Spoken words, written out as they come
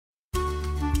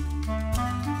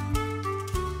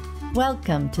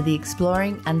Welcome to the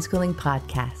Exploring Unschooling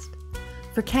podcast.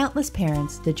 For countless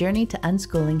parents, the journey to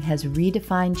unschooling has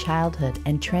redefined childhood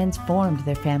and transformed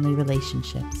their family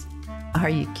relationships. Are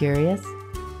you curious?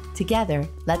 Together,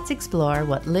 let's explore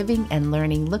what living and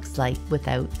learning looks like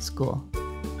without school.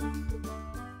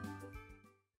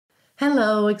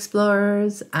 Hello,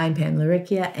 explorers. I'm Pam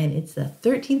Laricchia, and it's the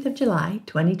 13th of July,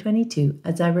 2022,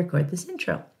 as I record this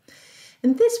intro.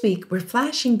 And this week, we're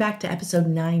flashing back to episode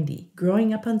 90,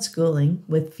 Growing Up Unschooling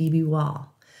with Phoebe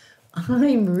Wahl.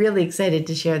 I'm really excited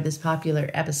to share this popular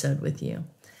episode with you.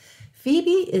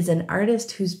 Phoebe is an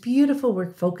artist whose beautiful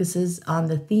work focuses on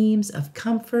the themes of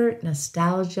comfort,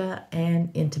 nostalgia, and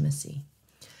intimacy.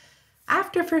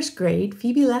 After first grade,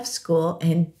 Phoebe left school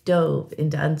and dove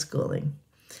into unschooling.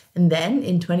 And then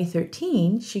in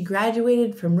 2013, she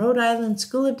graduated from Rhode Island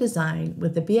School of Design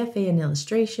with a BFA in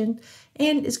illustration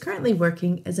and is currently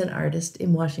working as an artist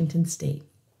in Washington State.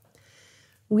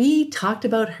 We talked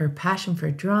about her passion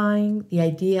for drawing, the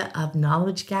idea of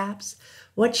knowledge gaps,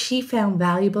 what she found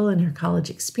valuable in her college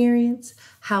experience,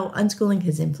 how unschooling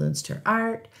has influenced her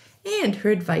art, and her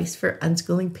advice for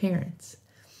unschooling parents.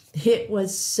 It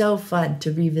was so fun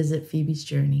to revisit Phoebe's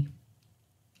journey.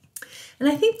 And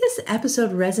I think this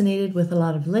episode resonated with a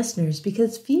lot of listeners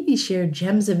because Phoebe shared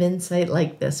gems of insight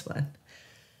like this one.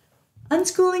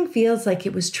 Unschooling feels like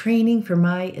it was training for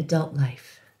my adult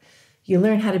life. You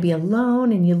learn how to be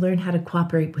alone and you learn how to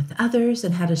cooperate with others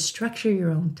and how to structure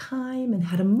your own time and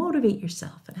how to motivate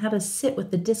yourself and how to sit with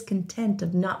the discontent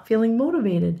of not feeling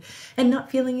motivated and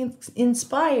not feeling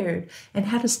inspired and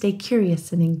how to stay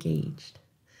curious and engaged.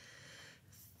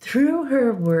 Through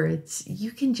her words,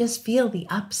 you can just feel the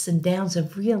ups and downs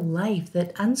of real life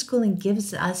that unschooling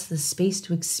gives us the space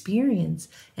to experience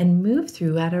and move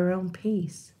through at our own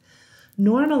pace.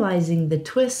 Normalizing the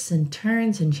twists and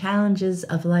turns and challenges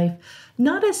of life,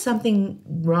 not as something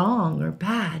wrong or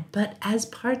bad, but as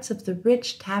parts of the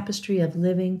rich tapestry of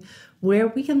living where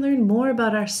we can learn more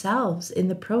about ourselves in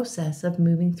the process of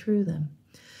moving through them,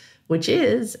 which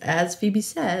is, as Phoebe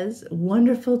says,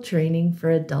 wonderful training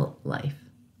for adult life.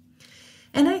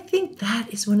 And I think that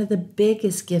is one of the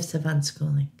biggest gifts of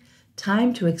unschooling,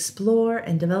 time to explore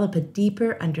and develop a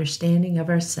deeper understanding of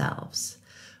ourselves,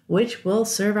 which will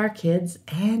serve our kids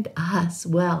and us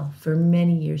well for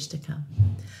many years to come.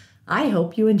 I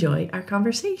hope you enjoy our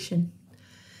conversation.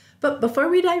 But before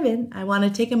we dive in, I want to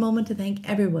take a moment to thank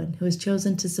everyone who has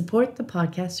chosen to support the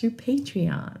podcast through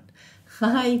Patreon.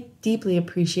 I deeply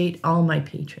appreciate all my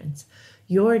patrons.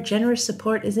 Your generous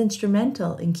support is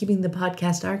instrumental in keeping the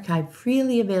podcast archive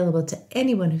freely available to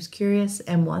anyone who's curious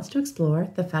and wants to explore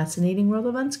the fascinating world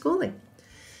of unschooling.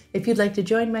 If you'd like to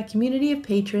join my community of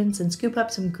patrons and scoop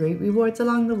up some great rewards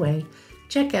along the way,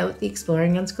 check out the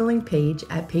Exploring Unschooling page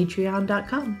at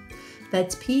patreon.com.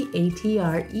 That's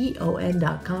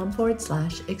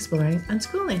patreon.com/exploring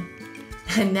unschooling.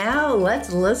 And now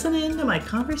let's listen in to my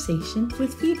conversation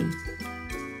with Phoebe.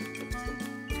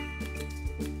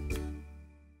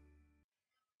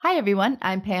 Hi everyone,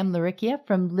 I'm Pam Laricchia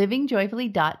from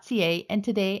livingjoyfully.ca, and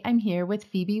today I'm here with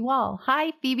Phoebe Wahl.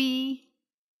 Hi Phoebe.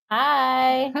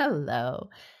 Hi. Hello.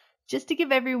 Just to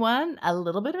give everyone a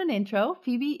little bit of an intro,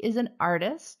 Phoebe is an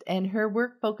artist and her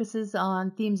work focuses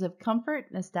on themes of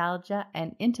comfort, nostalgia,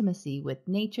 and intimacy with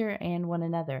nature and one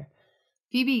another.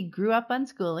 Phoebe grew up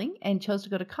unschooling and chose to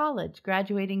go to college,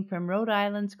 graduating from Rhode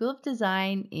Island School of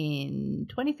Design in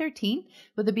 2013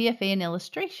 with a BFA in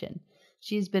illustration.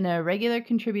 She's been a regular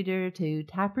contributor to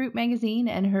Taproot magazine,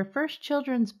 and her first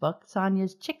children's book,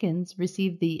 Sonia's Chickens,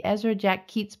 received the Ezra Jack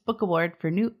Keats Book Award for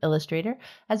New Illustrator,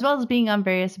 as well as being on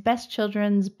various Best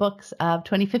Children's Books of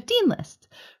 2015 lists.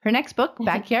 Her next book,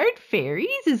 Backyard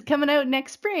Fairies, is coming out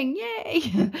next spring.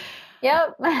 Yay!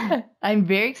 Yep. I'm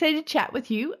very excited to chat with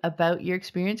you about your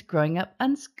experience growing up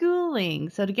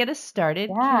unschooling. So to get us started,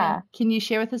 can you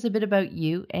share with us a bit about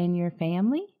you and your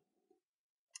family?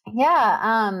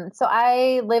 Yeah. So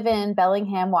I live in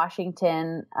Bellingham,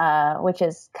 Washington, which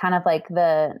is kind of like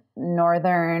the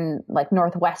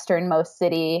northwesternmost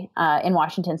city in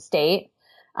Washington State.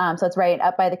 So it's right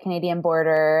up by the Canadian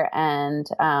border. And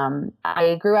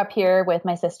I grew up here with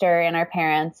my sister and our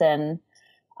parents. And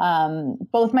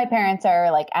both my parents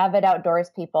are like avid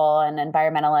outdoors people and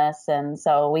environmentalists. And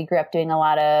so we grew up doing a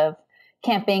lot of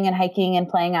camping and hiking and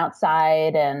playing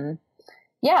outside. And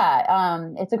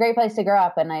it's a great place to grow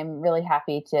up, and I'm really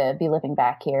happy to be living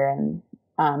back here and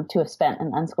to have spent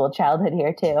an unschooled childhood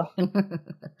here too.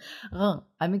 Oh,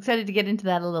 I'm excited to get into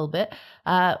that a little bit.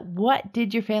 What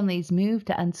did your family's move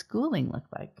to unschooling look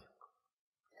like?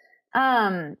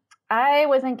 I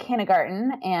was in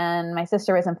kindergarten and my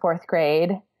sister was in fourth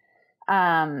grade.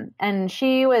 And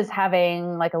she was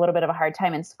having like a little bit of a hard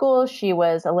time in school. She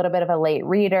was a little bit of a late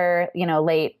reader,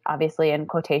 late, obviously in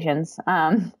quotations.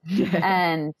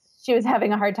 And she was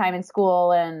having a hard time in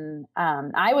school, and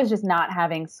I was just not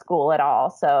having school at all.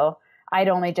 So I'd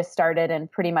only just started,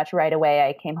 and pretty much right away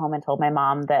I came home and told my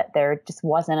mom that there just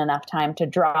wasn't enough time to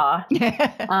draw.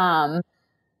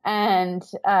 And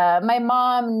my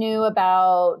mom knew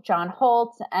about John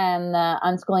Holt and the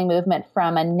unschooling movement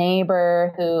from a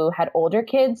neighbor who had older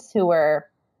kids who were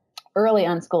early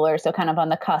unschoolers, so kind of on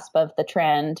the cusp of the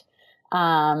trend.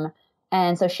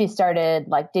 And so she started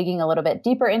like digging a little bit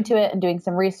deeper into it and doing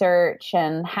some research.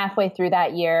 And halfway through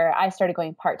that year, I started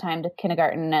going part-time to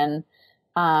kindergarten. And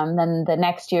then the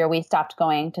next year we stopped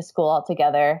going to school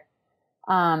altogether.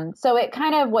 So it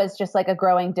kind of was just like a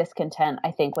growing discontent,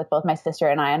 I think, with both my sister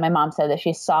and I. And my mom said that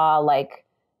she saw like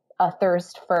a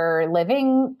thirst for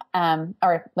living,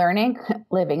 or learning.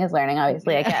 Living is learning,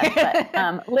 obviously, I guess,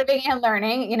 but living and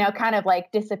learning, kind of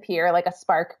like disappear, like a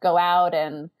spark go out.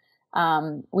 And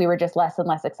we were just less and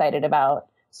less excited about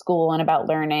school and about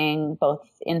learning, both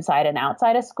inside and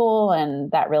outside of school.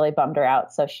 And that really bummed her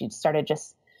out. So she started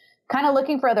just kind of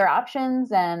looking for other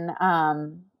options. And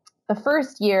the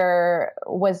first year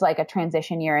was like a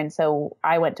transition year. And so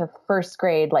I went to first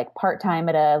grade, like part-time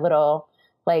at a little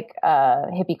like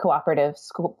hippie cooperative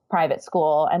school, private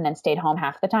school, and then stayed home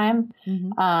half the time.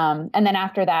 Mm-hmm. And then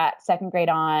after that, second grade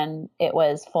on, it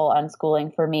was full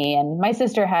unschooling for me. And my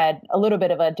sister had a little bit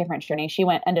of a different journey. She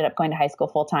ended up going to high school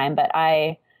full time, but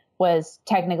I was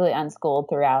technically unschooled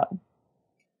throughout.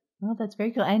 Well, that's very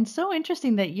cool. And so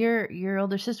interesting that your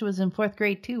older sister was in fourth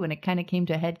grade too, when it kind of came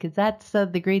to a head, because that's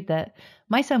the grade that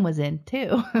my son was in too.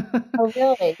 Oh,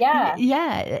 really? Yeah.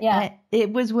 Yeah.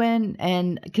 It was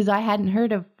because I hadn't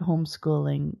heard of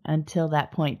homeschooling until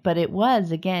that point, but it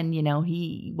was, again,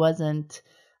 he wasn't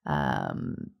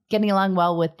getting along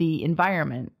well with the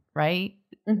environment, right?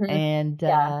 Mm-hmm.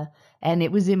 And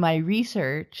it was in my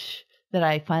research that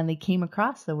I finally came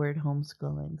across the word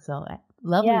homeschooling. So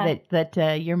lovely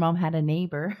that your mom had a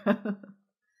neighbor.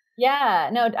 Yeah,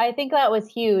 no, I think that was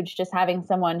huge, just having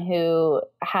someone who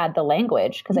had the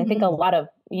language, because I think a lot of,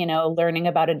 learning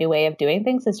about a new way of doing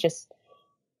things is just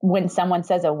when someone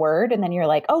says a word and then you're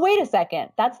like, oh, wait a second,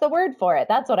 that's the word for it.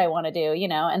 That's what I want to do,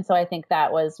 And so I think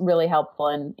that was really helpful.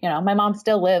 And, my mom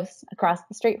still lives across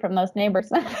the street from those neighbors.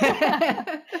 So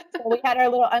we had our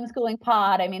little unschooling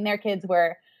pod. I mean, their kids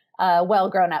were well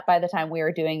grown up by the time we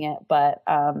were doing it. But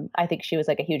I think she was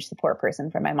like a huge support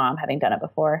person for my mom, having done it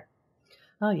before.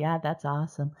 Oh, yeah, that's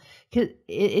awesome. 'Cause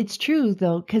it's true,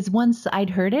 though, because once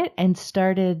I'd heard it and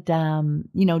started,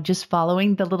 just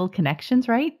following the little connections,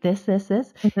 right? This.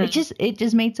 Mm-hmm. It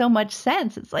just made so much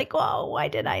sense. It's like, whoa, why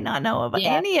did I not know about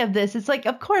any of this? It's like,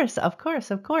 of course.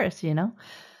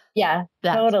 Yeah,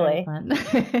 that's totally.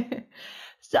 Fun.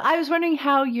 So I was wondering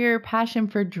how your passion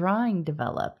for drawing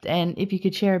developed, and if you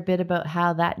could share a bit about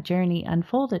how that journey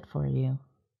unfolded for you.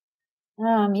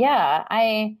 Yeah,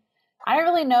 I don't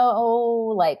really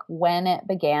know like when it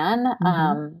began,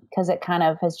 because it kind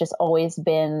of has just always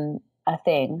been a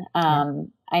thing.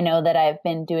 I know that I've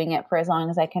been doing it for as long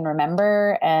as I can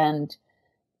remember, and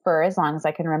for as long as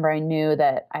I can remember, I knew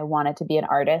that I wanted to be an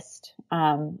artist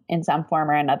in some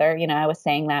form or another. I was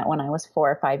saying that when I was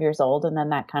 4 or 5 years old, and then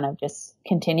that kind of just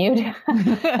continued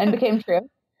and became true.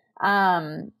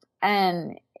 And,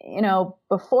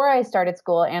 before I started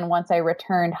school and once I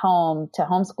returned home to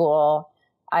homeschool,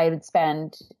 I would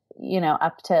spend,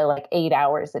 up to like 8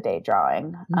 hours a day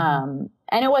drawing. Mm-hmm.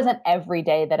 And it wasn't every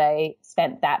day that I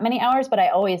spent that many hours, but I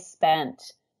always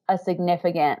spent a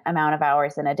significant amount of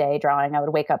hours in a day drawing. I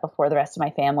would wake up before the rest of my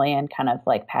family and kind of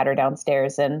like patter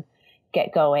downstairs and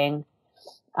get going.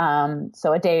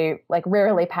 So a day like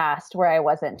rarely passed where I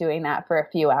wasn't doing that for a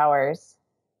few hours.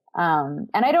 And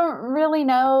I don't really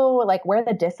know like where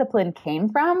the discipline came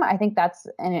from. I think that's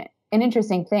an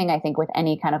interesting thing, I think, with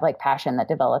any kind of like passion that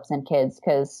develops in kids,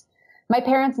 because my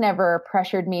parents never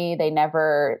pressured me. They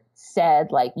never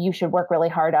said like, you should work really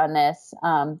hard on this.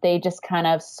 They just kind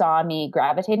of saw me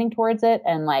gravitating towards it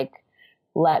and like,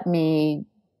 let me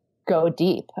go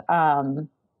deep. And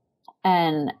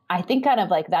I think kind of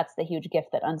like, that's the huge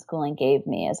gift that unschooling gave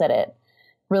me, is that it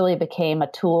really became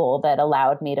a tool that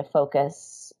allowed me to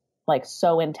focus like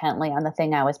so intently on the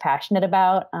thing I was passionate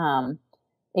about.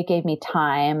 It gave me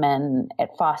time, and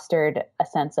it fostered a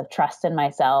sense of trust in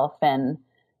myself and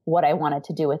what I wanted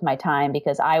to do with my time,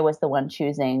 because I was the one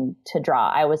choosing to draw.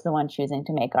 I was the one choosing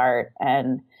to make art,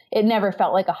 and it never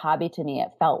felt like a hobby to me.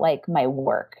 It felt like my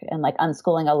work, and like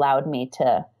unschooling allowed me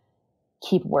to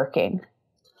keep working.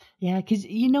 Yeah. 'Cause,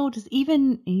 just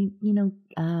even,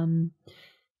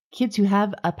 kids who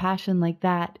have a passion like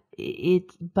that,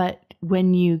 but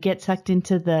when you get sucked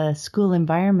into the school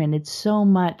environment, it's so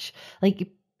much like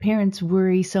parents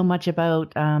worry so much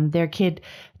about their kid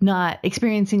not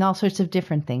experiencing all sorts of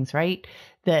different things, right?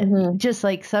 That just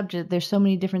like there's so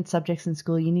many different subjects in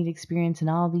school. You need experience in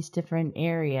all these different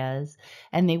areas.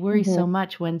 And they worry so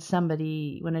much when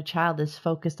a child is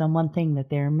focused on one thing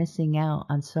that they're missing out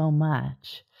on so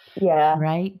much. Yeah.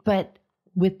 Right. But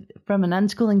from an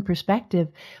unschooling perspective,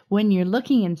 when you're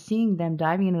looking and seeing them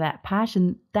diving into that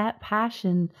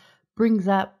passion brings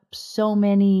up so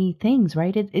many things,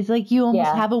 right? It's like you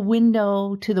almost have a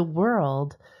window to the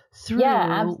world through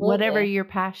whatever your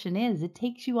passion is. It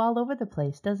takes you all over the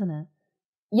place, doesn't it?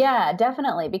 Yeah,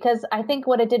 definitely. Because I think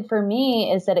what it did for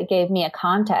me is that it gave me a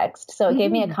context. So it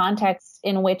gave me a context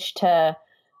in which to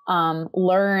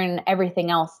learn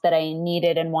everything else that I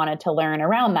needed and wanted to learn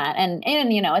around that. And,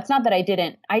 it's not that I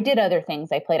did other things.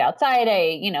 I played outside.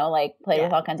 I, played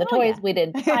with all kinds of toys. We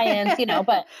did science,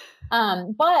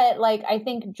 but like, I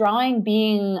think drawing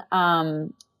being,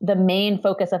 the main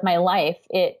focus of my life,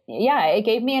 it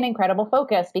gave me an incredible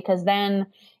focus, because then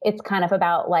it's kind of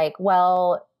about like,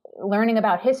 well, learning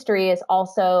about history is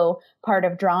also part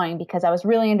of drawing, because I was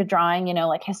really into drawing,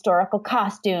 like historical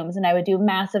costumes, and I would do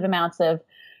massive amounts of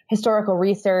historical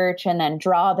research and then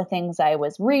draw the things I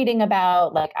was reading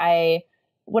about. Like I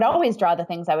would always draw the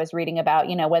things I was reading about,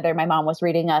 whether my mom was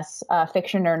reading us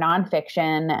fiction or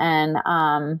nonfiction.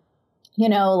 And,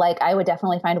 like I would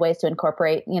definitely find ways to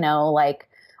incorporate, like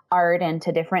art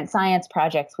into different science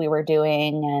projects we were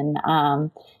doing,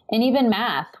 and even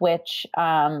math, which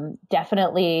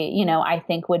definitely, I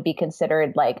think would be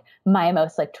considered like my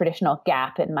most like traditional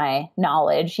gap in my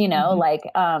knowledge, like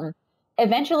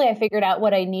eventually I figured out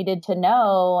what I needed to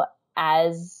know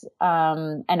as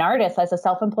an artist, as a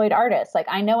self-employed artist. Like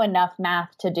I know enough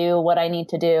math to do what I need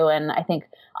to do. And I think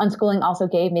unschooling also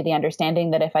gave me the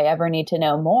understanding that if I ever need to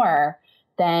know more,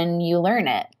 then you learn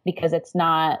it, because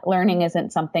learning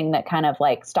isn't something that kind of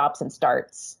like stops and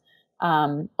starts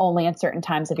only in certain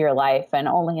times of your life and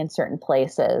only in certain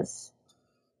places.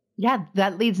 Yeah,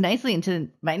 that leads nicely into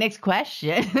my next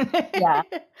question. Yeah.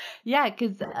 Yeah,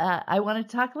 because I want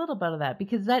to talk a little about that,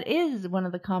 because that is one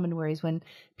of the common worries when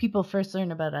people first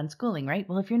learn about unschooling, right?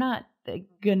 Well, if you're not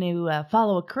going to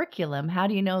follow a curriculum, how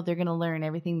do you know they're going to learn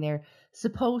everything they're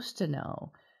supposed to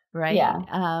know, right?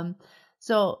 Yeah.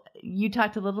 So you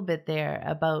talked a little bit there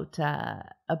about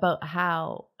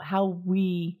how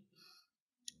we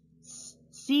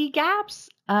see gaps,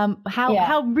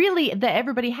 how really that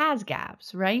everybody has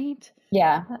gaps, right?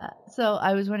 Yeah. So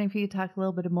I was wondering if you could talk a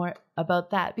little bit more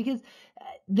about that, because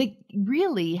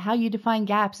really how you define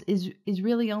gaps is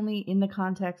really only in the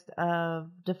context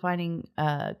of defining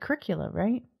curricula,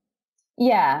 right?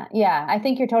 Yeah. I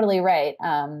think you're totally right.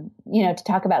 To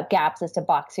talk about gaps is to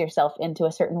box yourself into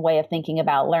a certain way of thinking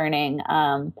about learning.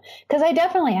 Because I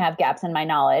definitely have gaps in my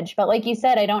knowledge, but like you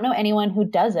said, I don't know anyone who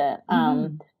doesn't.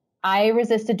 I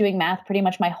resisted doing math pretty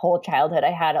much my whole childhood. I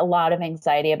had a lot of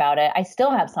anxiety about it. I still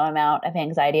have some amount of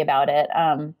anxiety about it.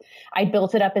 I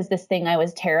built it up as this thing I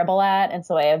was terrible at. And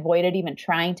so I avoided even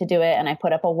trying to do it. And I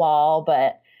put up a wall.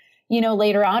 But,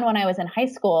 later on when I was in high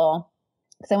school,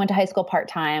 because I went to high school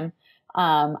part-time,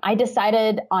 I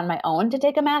decided on my own to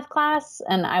take a math class,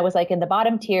 and I was like in the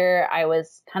bottom tier. I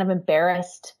was kind of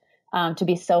embarrassed to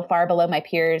be so far below my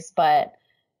peers, but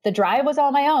the drive was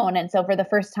all my own. And so for the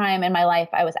first time in my life,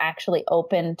 I was actually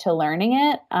open to learning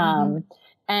it.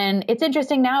 And it's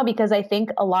interesting now, because I think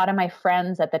a lot of my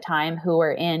friends at the time who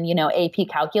were in, AP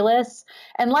calculus,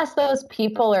 unless those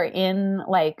people are in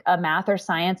like a math or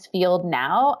science field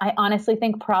now, I honestly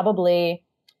think probably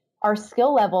our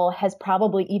skill level has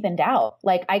probably evened out.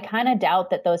 Like I kind of doubt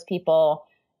that those people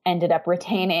ended up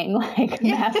retaining like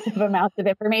massive amounts of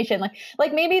information.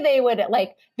 Like maybe they would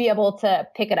like be able to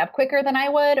pick it up quicker than I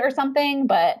would or something,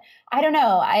 but I don't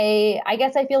know. I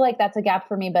guess I feel like that's a gap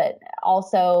for me, but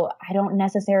also I don't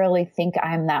necessarily think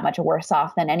I'm that much worse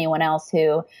off than anyone else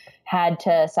who had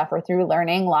to suffer through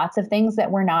learning lots of things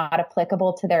that were not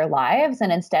applicable to their lives.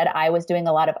 And instead I was doing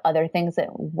a lot of other things that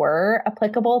were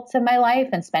applicable to my life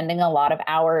and spending a lot of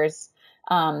hours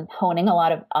honing a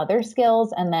lot of other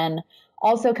skills, and then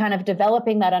also kind of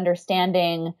developing that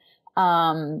understanding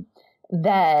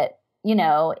that,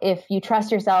 if you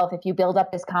trust yourself, if you build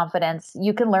up this confidence,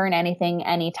 you can learn anything,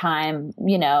 anytime,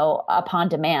 upon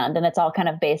demand. And it's all kind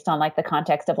of based on like the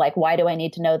context of like, why do I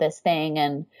need to know this thing?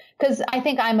 And because I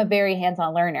think I'm a very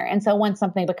hands-on learner. And so once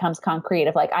something becomes concrete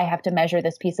of like, I have to measure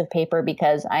this piece of paper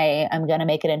because I am going to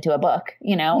make it into a book,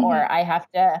 or I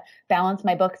have to balance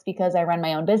my books because I run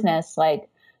my own business, like,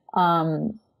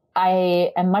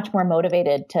 I am much more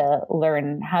motivated to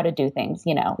learn how to do things,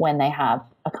 when they have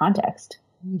a context.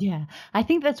 Yeah, I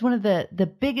think that's one of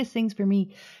the biggest things for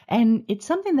me, and it's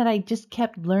something that I just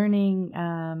kept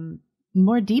learning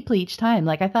more deeply each time.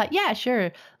 Like I thought, yeah,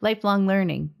 sure, lifelong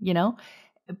learning,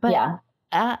 but Yeah.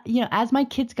 As my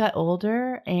kids got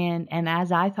older, and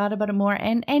as I thought about it more,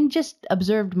 and just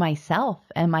observed myself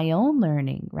and my own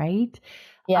learning, right?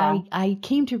 Yeah. I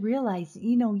came to realize,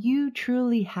 you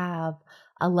truly have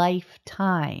a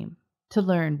lifetime to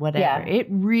learn whatever. Yeah. It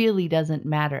really doesn't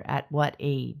matter at what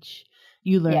age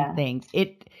you learn Yeah. things.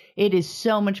 It is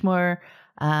so much more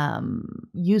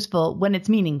useful when it's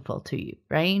meaningful to you,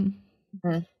 right?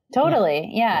 Mm-hmm. Totally.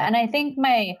 Yeah. And I think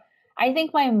my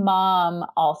mom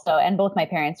also, and both my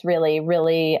parents really,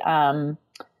 really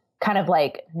kind of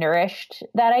like nourished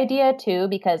that idea too,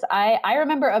 because I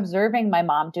remember observing my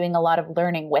mom doing a lot of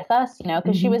learning with us,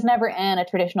 because she was never in a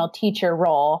traditional teacher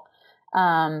role.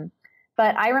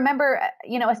 But I remember,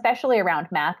 especially around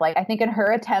math, like I think in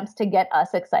her attempts to get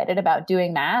us excited about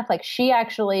doing math, like she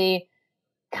actually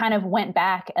kind of went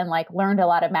back and like learned a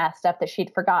lot of math stuff that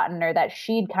she'd forgotten or that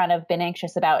she'd kind of been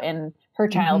anxious about in her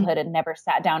childhood and never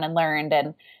sat down and learned.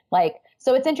 And like,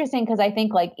 so it's interesting because I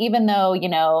think like, even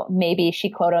though, maybe she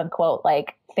quote unquote,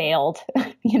 like failed,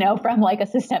 from like a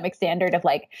systemic standard of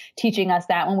like teaching us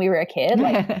that when we were a kid,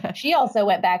 like she also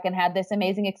went back and had this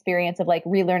amazing experience of like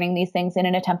relearning these things in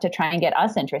an attempt to try and get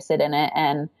us interested in it.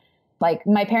 And like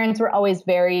my parents were always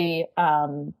very,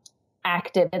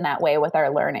 active in that way with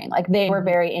our learning. Like they were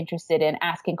very interested in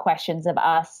asking questions of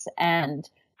us and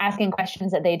asking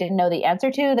questions that they didn't know the answer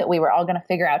to, that we were all going to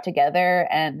figure out together.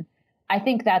 And I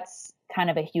think that's kind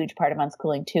of a huge part of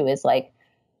unschooling too, is like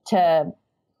to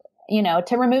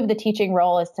remove the teaching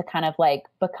role is to kind of like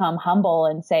become humble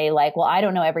and say like, well, I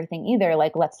don't know everything either.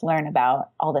 Like, let's learn about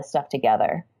all this stuff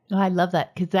together. Oh, I love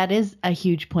that, because that is a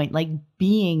huge point, like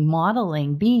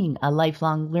modeling, being a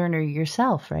lifelong learner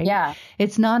yourself, right? Yeah.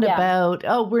 It's not about,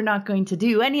 oh, we're not going to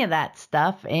do any of that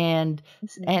stuff and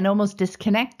almost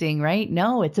disconnecting, right?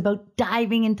 No, it's about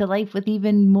diving into life with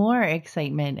even more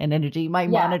excitement and energy. My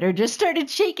monitor just started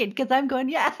shaking because I'm going,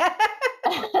 yeah.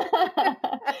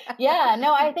 Yeah,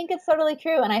 no, I think it's totally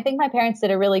true. And I think my parents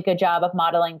did a really good job of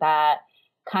modeling that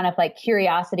kind of like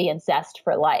curiosity and zest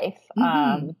for life.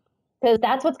 Because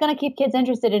that's what's going to keep kids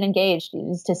interested and engaged,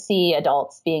 is to see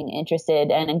adults being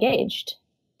interested and engaged.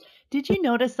 Did you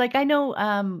notice, like, I know,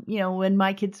 when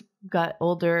my kids got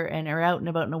older and are out and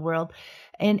about in the world,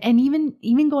 and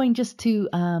even going just to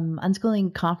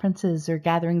unschooling conferences or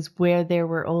gatherings where there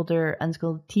were older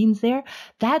unschooled teens there,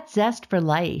 that zest for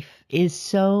life is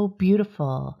so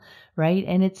beautiful, right?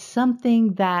 And it's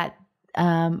something that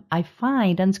I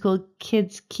find unschooled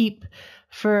kids keep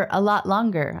for a lot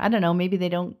longer. I don't know, maybe they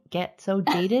don't get so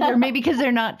jaded, or maybe because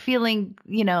they're not feeling,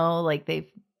 like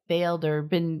they've failed or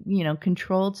been,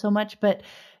 controlled so much. But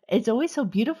it's always so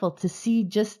beautiful to see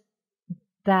just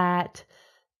that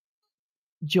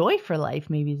joy for life,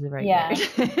 maybe is the right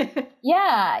word.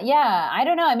 Yeah. I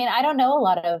don't know. I mean, I don't know a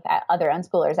lot of other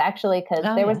unschoolers actually, because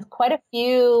there was quite a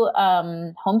few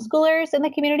homeschoolers in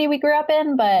the community we grew up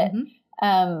in, but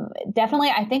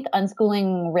definitely, I think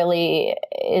unschooling really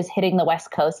is hitting the West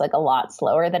Coast like a lot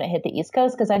slower than it hit the East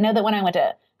Coast. Because I know that when I went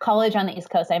to college on the East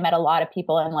Coast, I met a lot of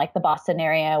people in like the Boston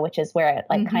area, which is where it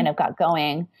like kind of got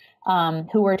going,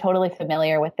 who were totally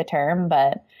familiar with the term.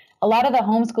 But a lot of the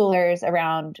homeschoolers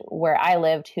around where I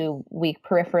lived, who we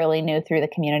peripherally knew through the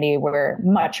community, were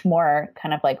much more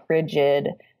kind of like rigid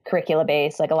curricula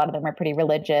based. Like a lot of them are pretty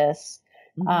religious.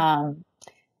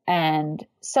 And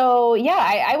so,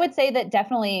 I would say that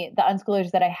definitely the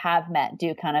unschoolers that I have met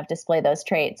do kind of display those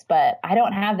traits, but I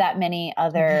don't have that many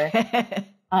other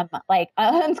like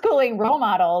unschooling role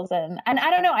models. And I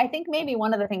don't know, I think maybe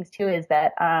one of the things too is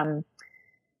that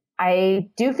I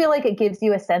do feel like it gives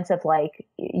you a sense of like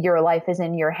your life is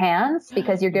in your hands,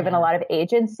 because you're given a lot of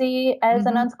agency as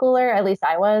an unschooler, at least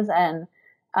I was. And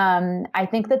I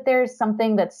think that there's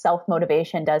something that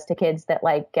self-motivation does to kids that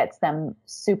like gets them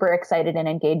super excited and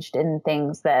engaged in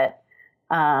things that,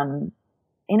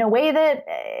 in a way that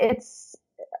it's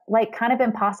like kind of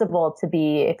impossible to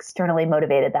be externally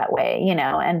motivated that way,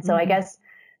 And so I guess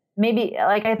maybe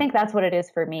like, I think that's what it is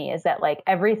for me, is that like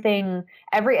every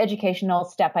educational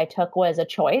step I took was a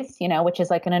choice, which is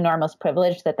like an enormous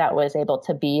privilege that was able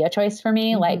to be a choice for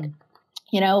me. Like,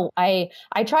 I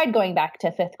tried going back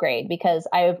to fifth grade because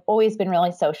I've always been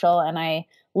really social and I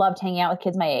loved hanging out with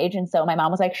kids my age. And so my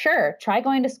mom was like, sure, try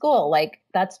going to school. Like,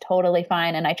 that's totally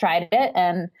fine. And I tried it.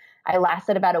 And I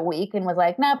lasted about a week and was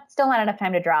like, nope, still not enough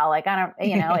time to draw. Like, I don't,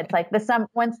 it's like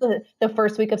once the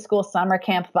first week of school summer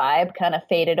camp vibe kind of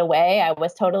faded away, I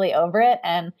was totally over it.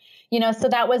 And, so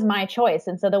that was my choice.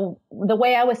 And so the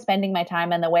way I was spending my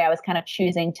time and the way I was kind of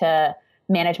choosing to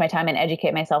manage my time and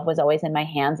educate myself was always in my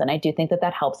hands. And I do think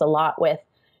that helps a lot with,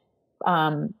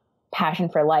 passion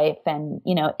for life and,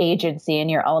 agency in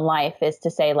your own life, is to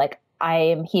say, like, I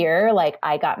am here, like,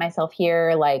 I got myself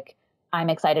here, like, I'm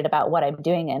excited about what I'm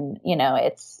doing. And,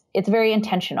 it's very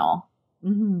intentional.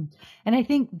 Mm-hmm. And I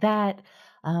think that,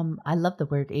 I love the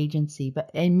word agency,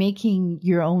 and making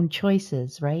your own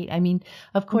choices, right? I mean,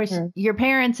 of course, your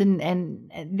parents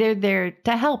and they're there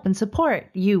to help and support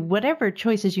you, whatever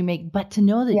choices you make, but to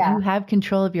know that you have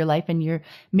control of your life and you're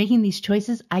making these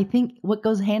choices, I think what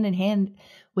goes hand in hand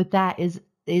with that is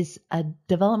a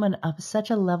development of such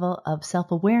a level of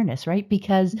self-awareness, right?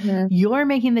 Because you're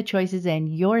making the choices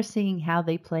and you're seeing how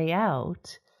they play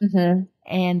out.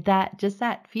 And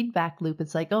that feedback loop,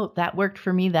 it's like, oh, that worked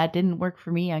for me. That didn't work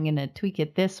for me. I'm going to tweak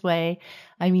it this way.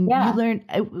 I mean, you learn,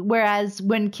 whereas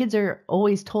when kids are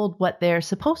always told what they're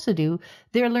supposed to do,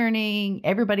 they're learning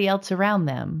everybody else around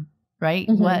them, right?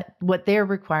 What their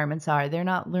requirements are. They're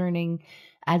not learning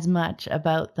as much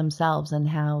about themselves and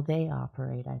how they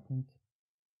operate, I think.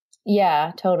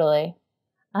 Yeah, totally.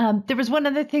 There was one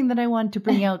other thing that I wanted to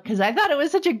bring out because I thought it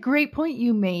was such a great point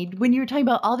you made when you were talking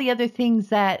about all the other things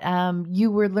that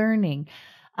you were learning.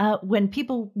 When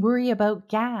people worry about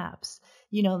gaps,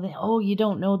 you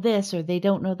don't know this or they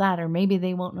don't know that, or maybe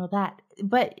they won't know that.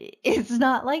 But it's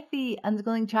not like the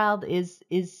unschooling child is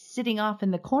sitting off in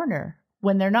the corner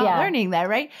when they're not learning that,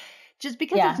 right? Just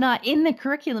because it's not in the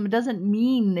curriculum, it doesn't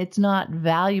mean it's not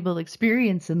valuable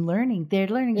experience in learning. They're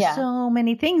learning so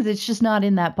many things. It's just not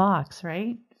in that box,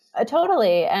 right?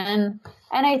 Totally. And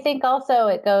I think also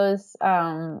it goes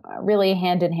really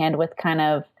hand in hand with kind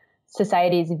of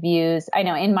society's views. I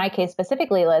know in my case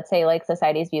specifically, let's say like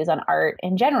society's views on art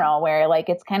in general, where like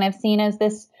it's kind of seen as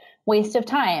this waste of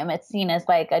time. It's seen as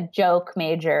like a joke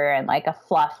major and like a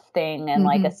fluff thing and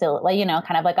like a silly, like,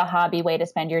 kind of like a hobby way to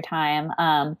spend your time.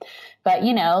 But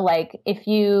like if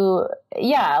you,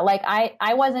 like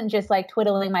I wasn't just like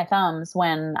twiddling my thumbs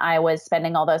when I was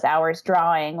spending all those hours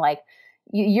drawing. Like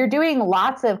you're doing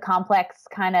lots of complex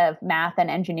kind of math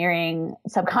and engineering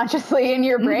subconsciously in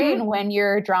your brain when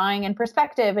you're drawing in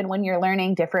perspective and when you're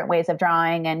learning different ways of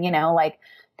drawing and, like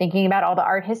thinking about all the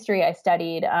art history I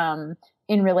studied,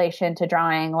 in relation to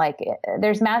drawing. Like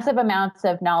there's massive amounts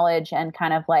of knowledge and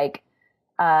kind of like,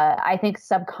 I think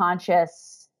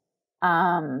subconscious,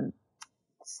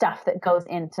 stuff that goes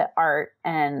into art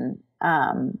and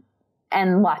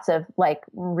lots of like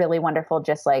really wonderful,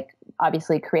 just like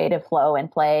obviously creative flow and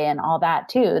play and all that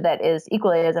too, that is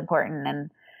equally as important. And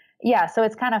so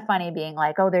it's kind of funny being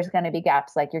like, oh, there's going to be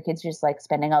gaps. Like your kids just like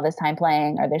spending all this time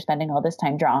playing or they're spending all this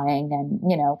time drawing. And,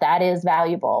 that is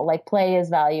valuable. Like play is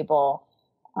valuable.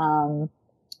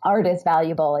 Art is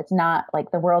valuable. It's not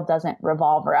like the world doesn't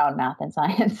revolve around math and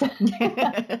science.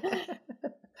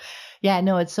 Yeah,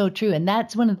 no, it's so true. And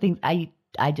that's one of the things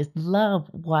I just love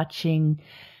watching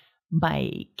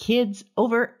my kids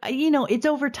over, it's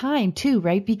over time too,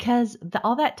 right? Because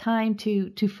all that time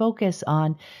to focus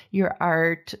on your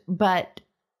art, but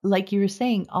like you were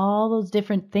saying, all those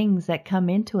different things that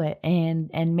come into it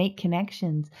and make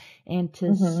connections and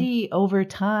to see over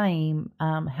time,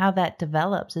 how that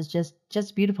develops is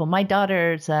just beautiful. My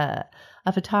daughter's a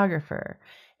photographer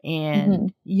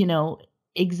and,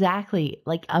 exactly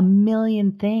like a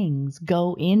million things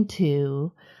go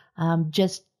into,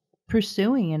 just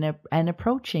pursuing and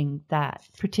approaching that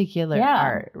particular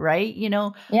art, right?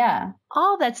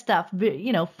 All that stuff,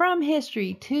 from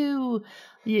history to,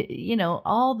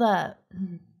 all the,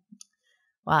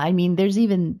 well, I mean, there's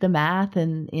even the math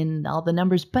and in all the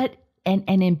numbers, but, and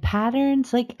in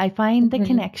patterns, like I find the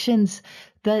connections,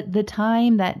 the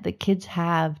time that the kids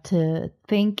have to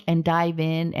think and dive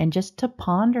in and just to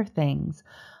ponder things,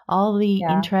 all the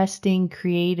interesting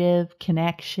creative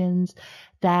connections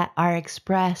that are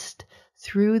expressed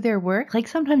through their work. Like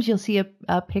sometimes you'll see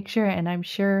a picture and I'm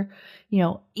sure,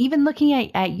 even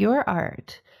looking at your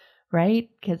art, right?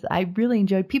 Because I really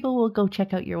enjoyed, people will go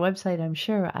check out your website, I'm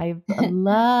sure. I've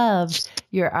loved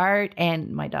your art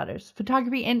and my daughter's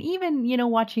photography and even,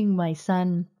 watching my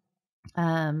son,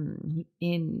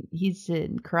 he's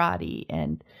in karate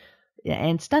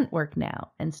and stunt work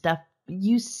now and stuff.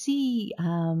 You see,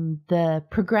 the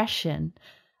progression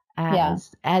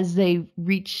as they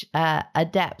reach a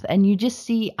depth and you just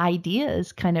see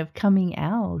ideas kind of coming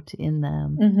out in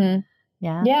them.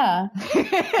 Yeah. Yeah.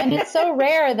 And it's so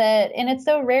rare that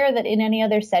in any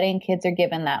other setting, kids are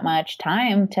given that much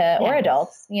time to, or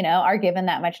adults, are given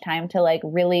that much time to like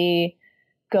really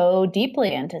go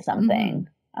deeply into something.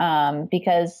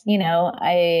 Because,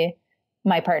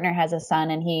 my partner has a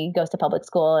son and he goes to public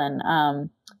school, and,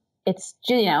 it's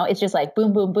just like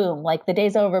boom, boom, boom. Like the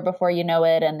day's over before you know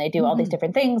it. And they do all these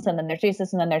different things. And then there's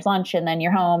recess, and then there's lunch, and then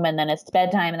you're home, and then it's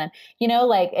bedtime. And then,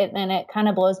 and it kind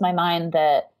of blows my mind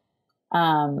that,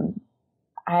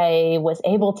 I was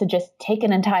able to just take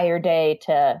an entire day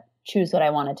to choose what I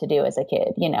wanted to do as a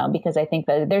kid, because I think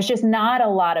that there's just not a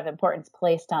lot of importance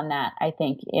placed on that, I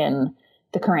think, in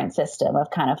the current system of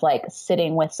kind of like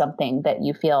sitting with something that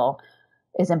you feel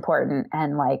is important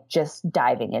and like just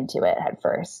diving into it head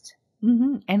first.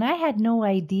 And I had no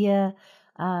idea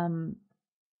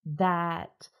that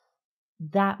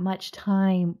much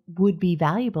time would be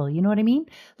valuable. You know what I mean?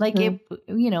 Like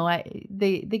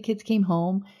the kids came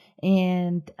home,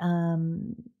 and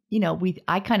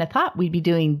I kind of thought we'd be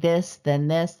doing this, then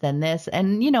this, then this,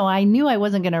 and I knew I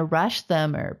wasn't going to rush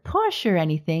them or push or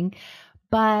anything.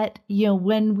 But,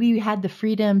 when we had the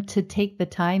freedom to take the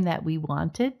time that we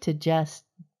wanted to just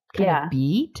kind of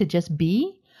be,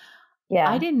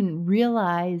 I didn't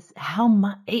realize how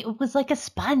much it was like a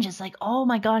sponge. It's like, oh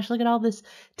my gosh, look at all this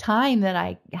time that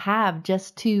I have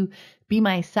just to be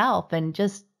myself, and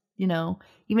just,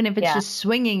 even if it's just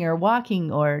swinging or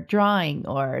walking or drawing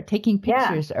or taking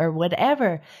pictures or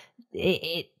whatever,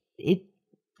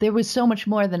 there was so much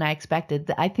more than I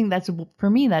expected. I think for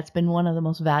me, that's been one of the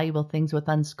most valuable things with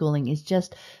unschooling, is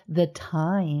just the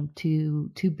time to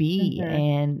be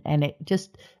and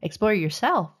just explore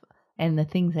yourself and the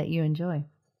things that you enjoy.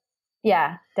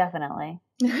 Yeah, definitely.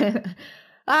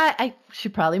 I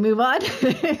should probably move on.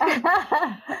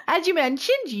 As you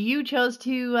mentioned, you chose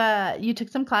to, you took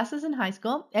some classes in high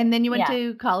school, and then you went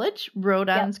to college,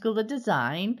 Rhode School of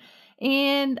Design.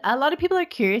 And a lot of people are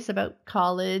curious about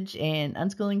college and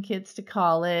unschooling kids to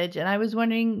college. And I was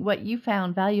wondering what you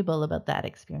found valuable about that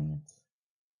experience.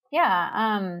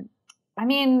 Yeah. I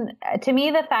mean, to me,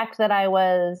 the fact that I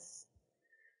was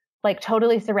like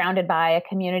totally surrounded by a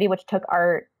community which took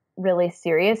art really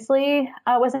seriously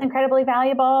was incredibly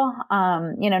valuable.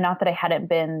 Not that I hadn't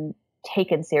been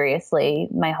taken seriously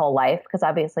my whole life, because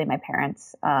obviously my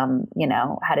parents,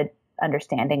 had an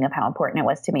understanding of how important it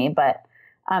was to me. But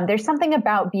there's something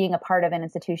about being a part of an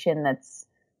institution that's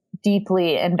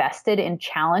deeply invested in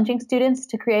challenging students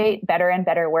to create better and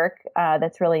better work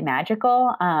that's really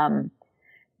magical.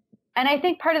 And I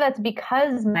think part of that's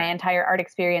because my entire art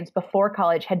experience before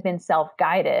college had been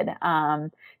self-guided,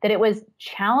 that it was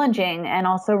challenging and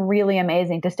also really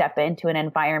amazing to step into an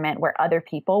environment where other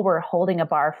people were holding a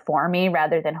bar for me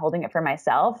rather than holding it for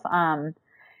myself. And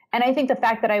I think the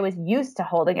fact that I was used to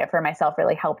holding it for myself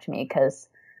really helped me, because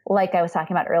like I was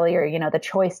talking about earlier, the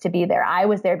choice to be there. I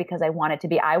was there because I wanted to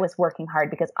be. I was working hard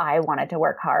because I wanted to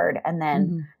work hard. And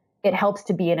then it helps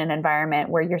to be in an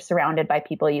environment where you're surrounded by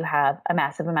people you have a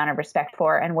massive amount of respect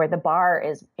for, and where the bar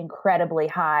is incredibly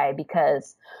high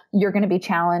because you're going to be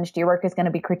challenged, your work is going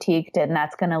to be critiqued, and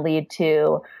that's going to lead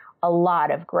to a lot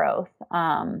of growth.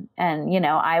 I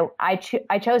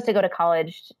chose to go to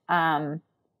college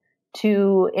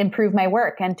to improve my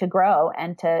work and to grow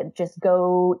and to just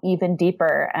go even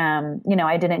deeper.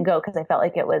 I didn't go because I felt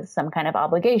like it was some kind of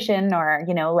obligation, or,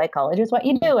 like college is what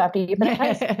you do after you finish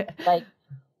high school. Like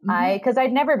because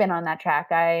I'd never been on that track.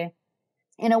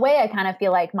 In a way, I kind of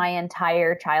feel like my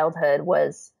entire childhood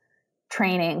was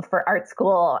training for art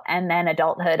school and then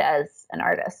adulthood as an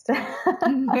artist. But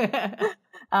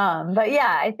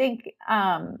yeah, I think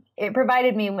it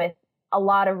provided me with a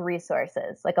lot of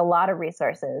resources,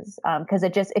 because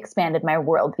it just expanded my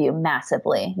worldview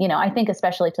massively. I think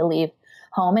especially to leave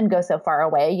home and go so far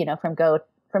away,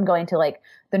 from going to like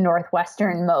the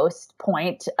northwesternmost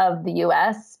point of the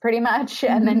US pretty much,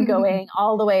 and then going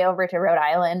all the way over to Rhode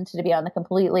Island to be on the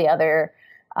completely other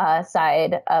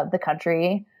side of the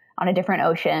country on a different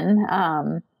ocean.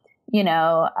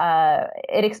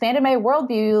 It expanded my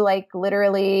worldview, like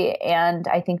literally, and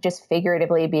I think just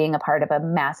figuratively, being a part of a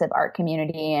massive art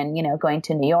community, and, going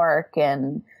to New York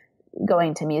and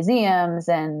going to museums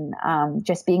and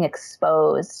just being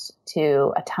exposed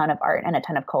to a ton of art and a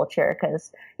ton of culture.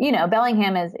 Because,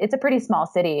 Bellingham it's a pretty small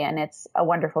city and it's a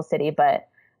wonderful city, but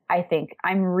I think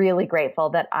I'm really grateful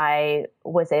that I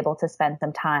was able to spend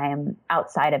some time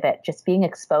outside of it, just being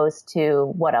exposed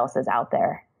to what else is out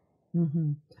there.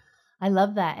 I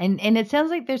love that. And it sounds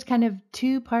like there's kind of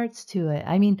two parts to it.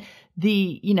 I mean,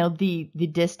 the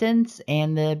distance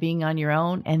and the being on your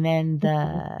own, and then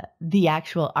the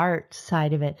actual art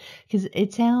side of it. Because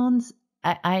it sounds,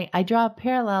 I draw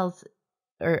parallels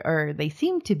or they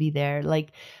seem to be there,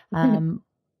 like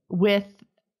with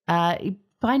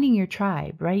finding your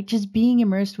tribe, right? Just being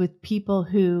immersed with people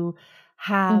who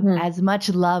have as much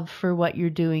love for what you're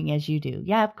doing as you do.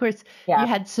 Yeah, of course, you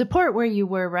had support where you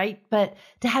were, right? But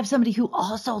to have somebody who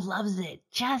also loves it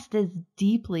just as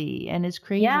deeply and as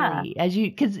crazily as you,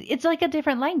 because it's like a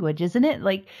different language, isn't it?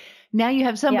 Like now you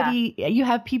have somebody, you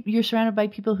have people, you're surrounded by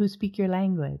people who speak your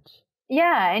language.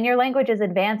 Yeah, and your language is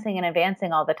advancing and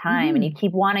advancing all the time, and you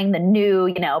keep wanting the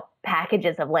new,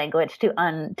 packages of language to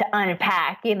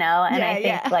unpack, and I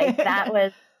think like that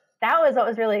was what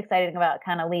was really exciting about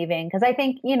kind of leaving, because I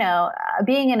think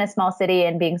being in a small city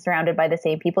and being surrounded by the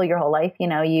same people your whole life,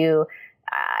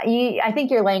 I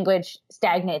think your language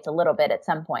stagnates a little bit at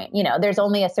some point. There's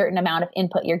only a certain amount of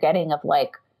input you're getting of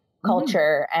like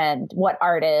culture and what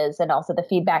art is, and also the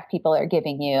feedback people are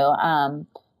giving you.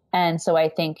 And so I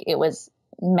think it was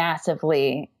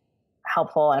massively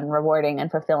helpful and rewarding and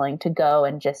fulfilling to go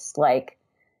and just like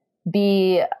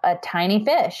be a tiny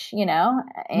fish, in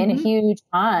a huge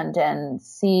pond and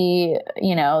see,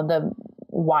 the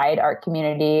wide art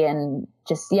community and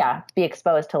just, be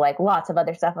exposed to like lots of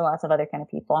other stuff and lots of other kind of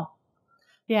people.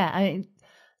 Yeah.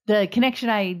 The connection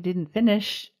I didn't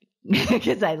finish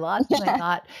because I lost my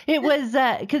thought. It was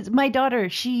because my daughter,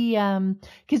 she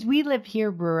because we live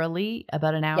here rurally,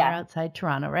 about an hour outside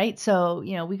Toronto, right? So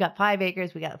we got 5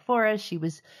 acres, we got a forest. She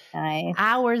was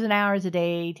hours and hours a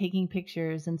day taking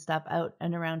pictures and stuff out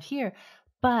and around here.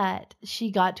 But she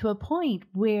got to a point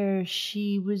where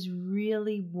she was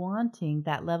really wanting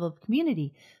that level of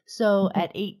community. So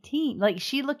at 18, like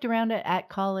she looked around at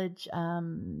college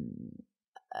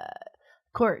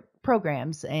court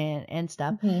programs and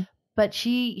stuff. But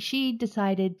she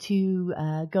decided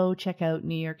to go check out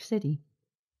New York City.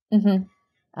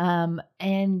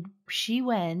 And she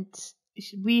went.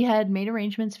 We had made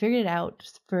arrangements, figured it out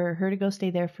for her to go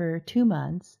stay there for 2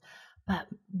 months. But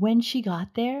when she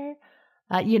got there,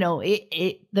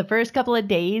 the first couple of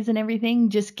days and everything,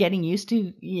 just getting used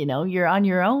to, you're on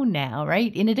your own now,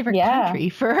 right? In a different country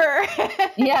for her.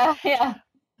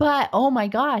 But oh my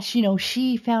gosh,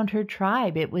 she found her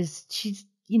tribe.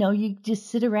 You just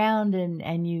sit around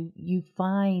and you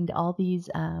find all these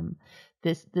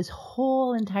this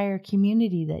whole entire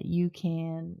community that you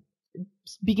can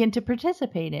begin to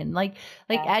participate in. Like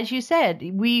as you said,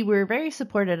 we were very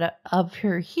supportive of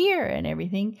her here and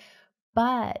everything,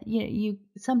 but you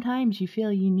sometimes you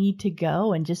feel you need to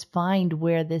go and just find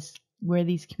where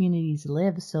these communities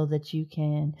live so that you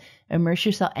can immerse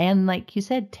yourself and, like you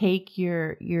said, take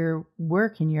your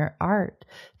work and your art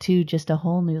to just a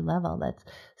whole new level. That's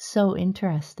so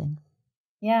interesting.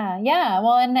 Yeah.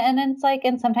 Well, and it's like,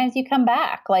 and sometimes you come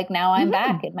back, like now I'm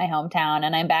back in my hometown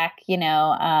and I'm back,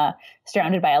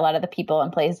 surrounded by a lot of the people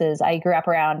and places I grew up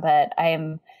around, but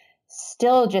I'm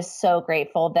still just so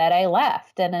grateful that I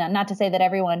left. And not to say that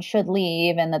everyone should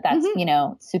leave and that's,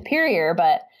 superior,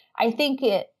 but I think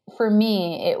for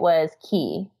me, it was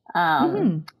key.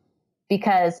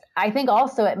 Because I think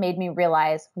also it made me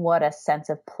realize what a sense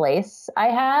of place I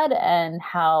had and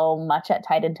how much it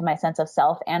tied into my sense of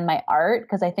self and my art.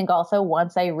 Because I think also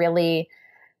once I really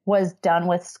was done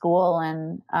with school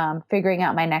and figuring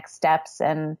out my next steps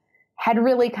and had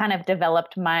really kind of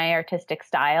developed my artistic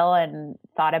style and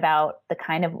thought about the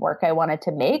kind of work I wanted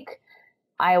to make,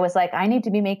 I was like, I need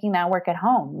to be making that work at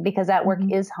home because that work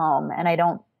is home. And I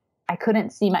couldn't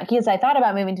see because I thought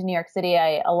about moving to New York City.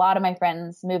 A lot of my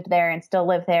friends moved there and still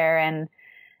live there. And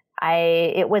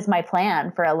it was my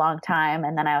plan for a long time.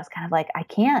 And then I was kind of like, I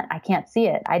can't see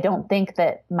it. I don't think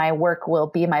that my work will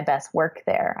be my best work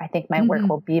there. I think my work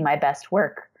will be my best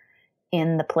work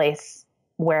in the place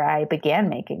where I began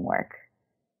making work.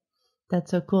 That's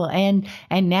so cool. And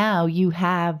now you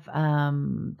have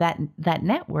that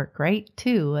network, right,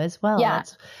 too, as well. Yeah.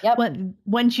 That's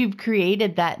once you've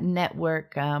created that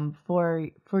network for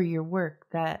your work,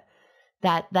 that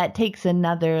takes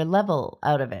another level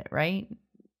out of it, right?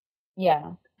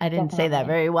 Yeah. I didn't say that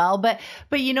very well, but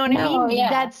you know what I mean?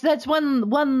 Yeah. That's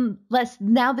one less.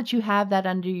 Now that you have that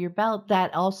under your belt,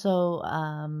 that also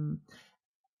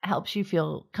helps you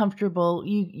feel comfortable.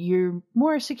 You're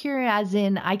more secure, as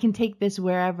in I can take this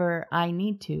wherever I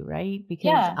need to, right?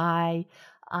 Because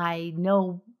I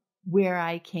know where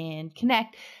I can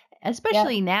connect,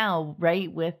 especially now,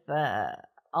 right, with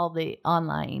all the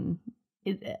online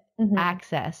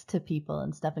access to people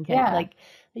and stuff. And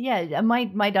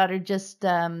my daughter just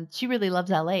she really loves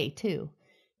LA too,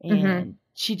 and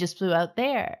she just flew out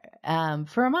there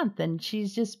for a month, and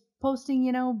she's just posting,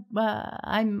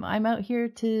 I'm out here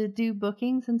to do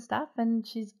bookings and stuff, and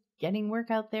she's getting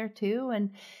work out there too,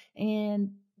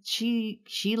 and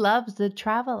she loves the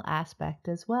travel aspect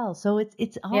as well. So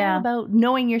it's all Yeah. about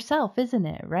knowing yourself, isn't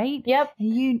it? Right? Yep.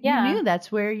 And you Yeah. knew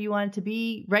that's where you wanted to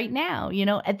be right now.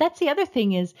 And that's the other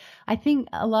thing is I think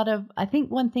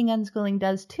one thing unschooling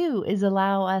does too is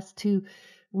allow us to,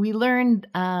 we learned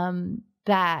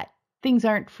that things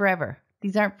aren't forever.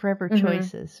 These aren't forever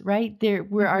choices, right?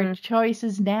 We're our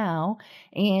choices now,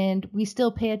 and we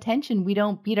still pay attention. We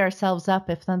don't beat ourselves up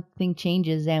if something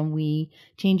changes and we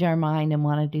change our mind and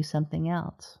want to do something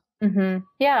else.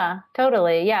 Yeah,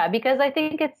 totally. Yeah, because I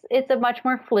think it's a much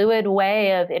more fluid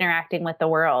way of interacting with the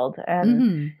world,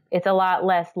 and it's a lot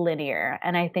less linear.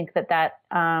 And I think that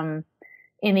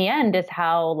in the end is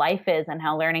how life is and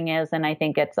how learning is. And I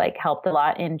think it's like helped a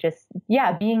lot in just,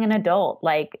 being an adult,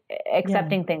 like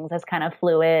accepting things as kind of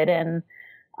fluid and,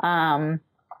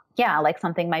 like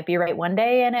something might be right one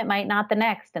day and it might not the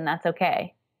next, and that's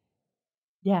okay.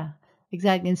 Yeah,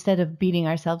 exactly. Instead of beating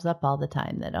ourselves up all the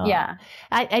time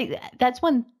that's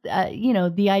one,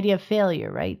 the idea of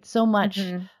failure, right? So much,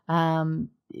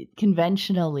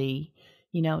 conventionally,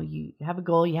 you have a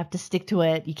goal, you have to stick to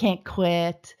it. You can't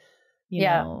quit.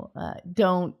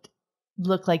 Don't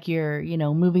look like you're,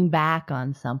 moving back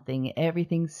on something.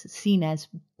 Everything's seen as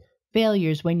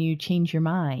failures when you change your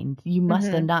mind. You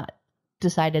must have not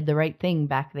decided the right thing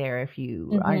back there if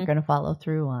you aren't going to follow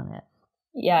through on it.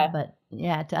 Yeah. But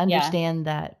to understand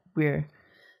that we're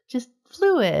just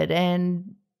fluid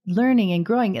and learning and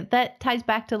growing, that ties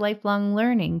back to lifelong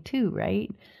learning too,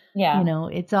 right? Yeah.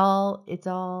 It's all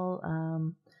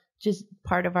just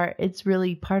it's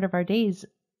really part of our days.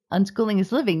 Unschooling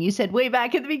is living. You said way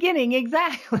back at the beginning.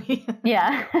 Exactly.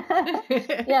 Yeah.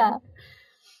 Yeah.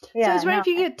 So I was wondering if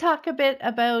you could talk a bit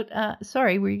about,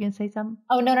 sorry, were you going to say something?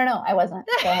 Oh, no, I wasn't.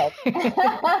 Go ahead.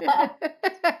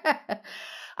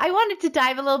 I wanted to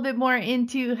dive a little bit more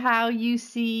into how you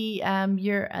see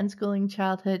your unschooling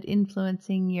childhood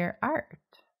influencing your art.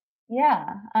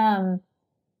 Yeah. I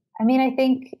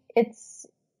think it's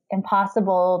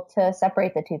impossible to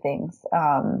separate the two things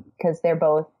because they're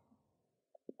both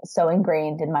so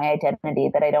ingrained in my identity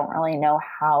that I don't really know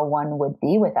how one would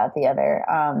be without the other,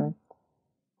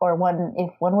 or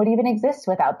if one would even exist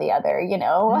without the other,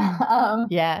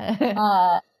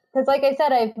 Because like I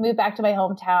said, I've moved back to my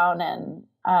hometown, and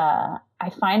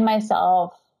I find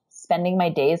myself spending my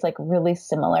days like really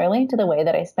similarly to the way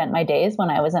that I spent my days when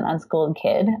I was an unschooled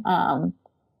kid. I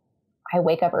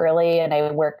wake up early and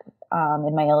I work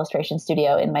in my illustration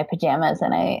studio in my pajamas,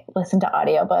 and I listen to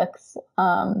audiobooks,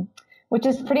 which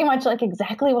is pretty much like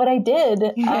exactly what I did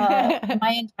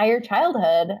my entire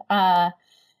childhood.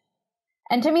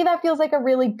 And to me, that feels like a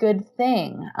really good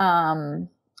thing.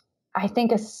 I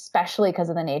think especially because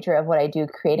of the nature of what I do,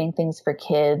 creating things for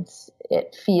kids,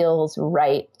 it feels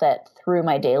right that through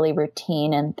my daily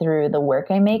routine and through the work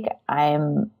I make,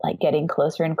 I'm like getting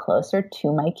closer and closer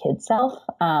to my kid self.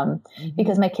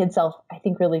 Because my kid self, I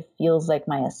think, really feels like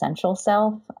my essential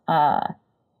self. And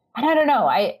I don't know,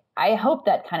 I hope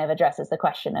that kind of addresses the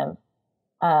question of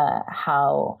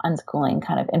how unschooling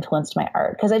kind of influenced my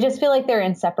art, because I just feel like they're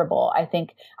inseparable. I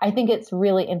think it's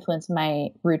really influenced my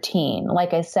routine.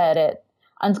 Like I said,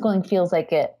 unschooling feels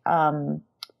like it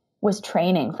was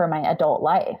training for my adult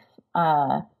life.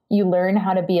 You learn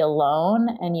how to be alone,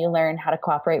 and you learn how to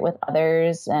cooperate with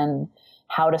others, and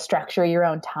how to structure your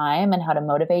own time, and how to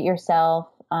motivate yourself,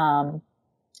 and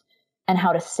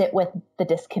how to sit with the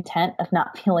discontent of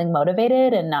not feeling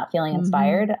motivated and not feeling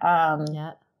inspired.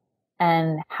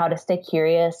 And how to stay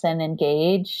curious and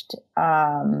engaged.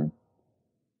 And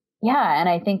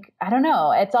I think, I don't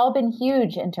know, it's all been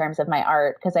huge in terms of my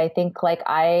art, because I think like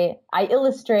I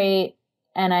illustrate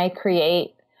and I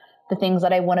create the things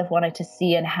that I would have wanted to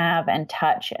see and have and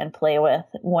touch and play with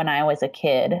when I was a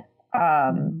kid.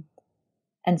 And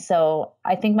so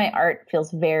I think my art feels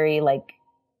very like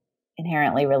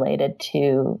inherently related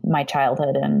to my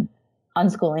childhood, and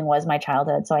unschooling was my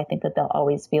childhood. So I think that they'll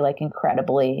always be like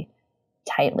incredibly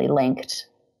tightly linked.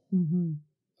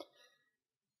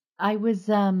 I was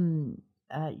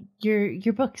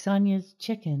your book, Sonia's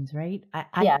Chickens, right?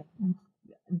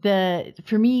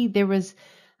 For me there was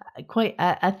quite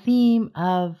a theme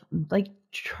of like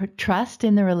trust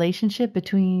in the relationship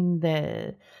between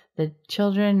the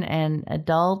children and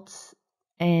adults,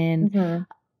 and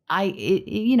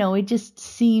it just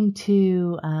seemed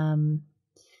to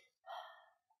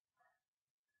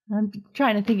I'm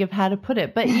trying to think of how to put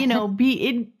it, but be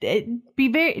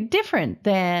very different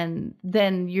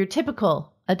than your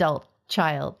typical adult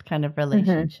child kind of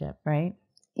relationship, right?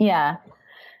 Yeah.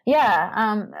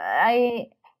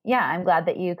 Yeah, I'm glad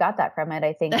that you got that from it.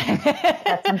 I think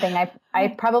that's something I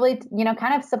probably,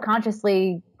 kind of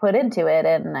subconsciously put into it.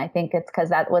 And I think it's because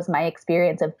that was my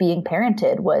experience of being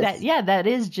parented was. That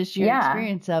is just your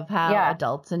experience of how yeah.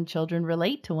 adults and children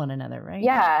relate to one another, right?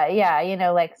 Yeah. Yeah.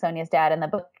 Like Sonia's dad in the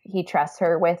book, he trusts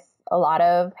her with a lot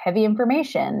of heavy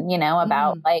information,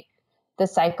 about like the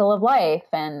cycle of life.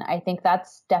 And I think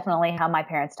that's definitely how my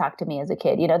parents talked to me as a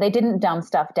kid. They didn't dumb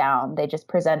stuff down. They just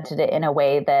presented it in a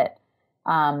way that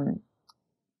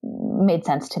made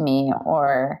sense to me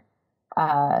or,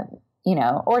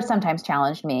 or sometimes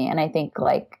challenged me. And I think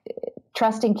like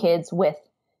trusting kids with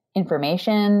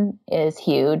information is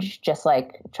huge, just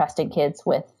like trusting kids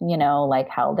with, like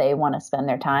how they want to spend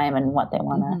their time and what they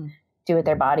want to do with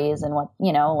their bodies and what,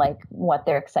 like what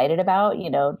they're excited about,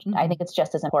 I think it's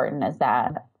just as important as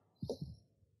that.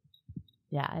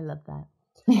 Yeah, I love that.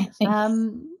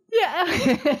 Yeah.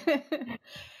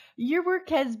 Your work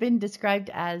has been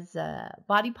described as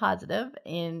body positive.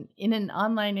 In an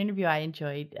online interview I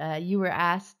enjoyed, you were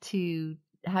asked to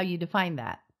how you define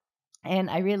that. And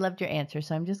I really loved your answer.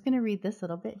 So I'm just going to read this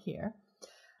little bit here.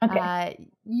 Okay.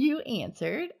 You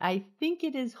answered, I think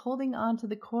it is holding on to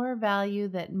the core value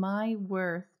that my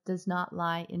worth does not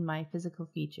lie in my physical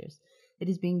features. It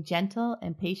is being gentle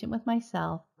and patient with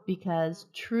myself because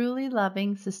truly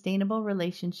loving, sustainable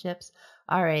relationships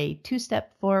are a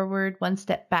 2-step forward,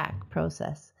 1-step back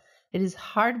process. It is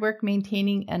hard work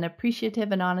maintaining an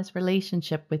appreciative and honest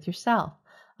relationship with yourself.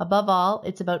 Above all,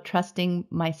 it's about trusting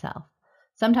myself.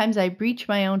 Sometimes I breach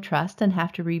my own trust and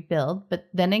have to rebuild, but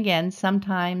then again,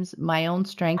 sometimes my own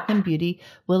strength and beauty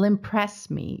will impress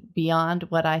me beyond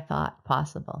what I thought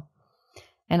possible.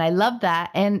 And I love that.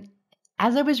 And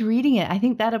as I was reading it, I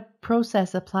think that a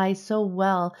process applies so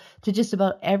well to just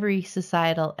about every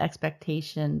societal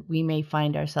expectation we may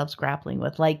find ourselves grappling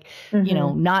with, like,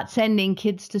 not sending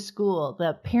kids to school,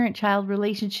 the parent-child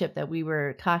relationship that we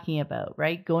were talking about,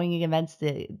 right? Going against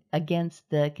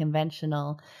the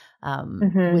conventional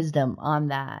wisdom on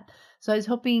that. So I was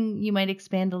hoping you might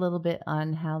expand a little bit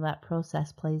on how that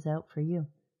process plays out for you.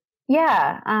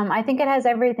 Yeah, I think it has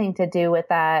everything to do with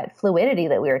that fluidity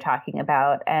that we were talking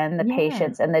about and the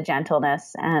patience and the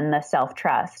gentleness and the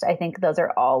self-trust. I think those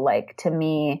are all, like, to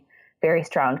me, very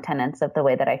strong tenets of the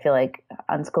way that I feel like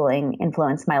unschooling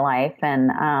influenced my life.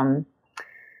 And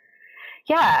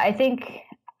I think,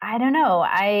 I don't know,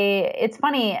 it's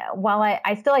funny, while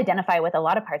I still identify with a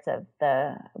lot of parts of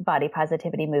the body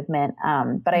positivity movement,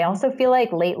 but I also feel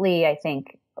like lately, I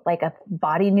think like a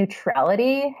body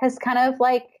neutrality has kind of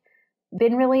like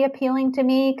been really appealing to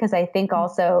me, because I think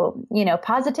also,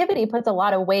 positivity puts a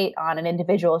lot of weight on an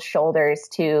individual's shoulders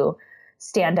to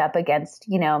stand up against,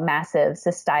 massive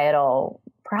societal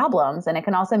problems. And it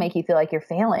can also make you feel like you're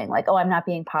failing, like, oh, I'm not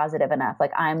being positive enough,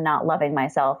 like I'm not loving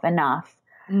myself enough.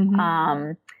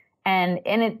 And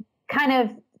it kind of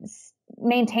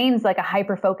maintains like a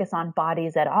hyper focus on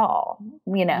bodies at all,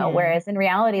 whereas in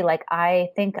reality, like I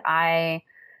think I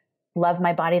love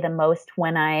my body the most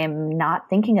when I'm not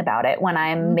thinking about it, when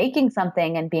I'm making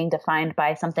something and being defined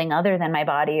by something other than my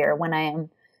body, or when I am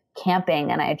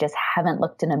camping and I just haven't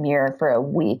looked in a mirror for a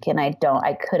week and I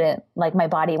couldn't, like, my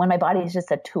body, when my body is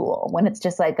just a tool, when it's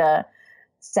just like a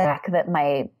sack that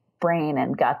my brain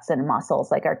and guts and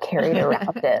muscles like are carried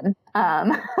around in.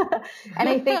 And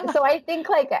I think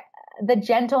like the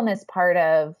gentleness part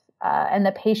of, and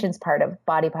the patience part of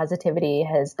body positivity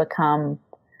has become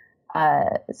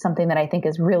something that I think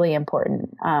is really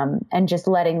important. And just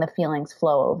letting the feelings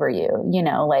flow over you,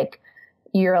 like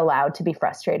you're allowed to be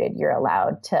frustrated. You're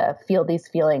allowed to feel these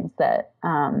feelings that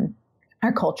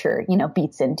our culture,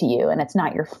 beats into you, and it's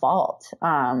not your fault.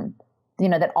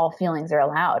 That all feelings are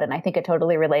allowed. And I think it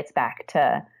totally relates back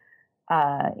to,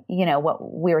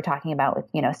 what we were talking about with,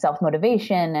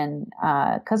 self-motivation. And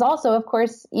because also, of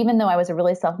course, even though I was a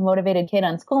really self-motivated kid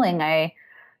unschooling, I,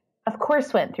 of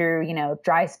course, went through,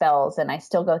 dry spells, and I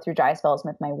still go through dry spells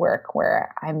with my work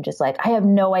where I'm just like, I have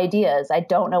no ideas. I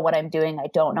don't know what I'm doing. I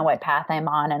don't know what path I'm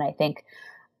on. And I think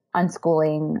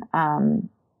unschooling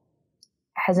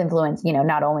has influenced,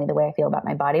 not only the way I feel about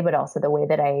my body, but also the way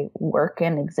that I work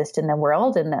and exist in the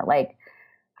world. And that, like,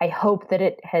 I hope that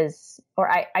it has, or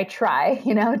I try,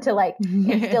 to like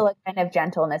instill a kind of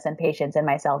gentleness and patience in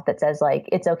myself that says, like,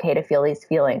 it's okay to feel these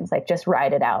feelings, like just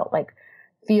ride it out, like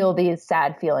feel these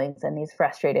sad feelings and these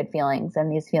frustrated feelings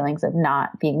and these feelings of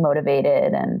not being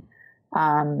motivated, and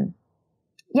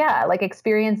like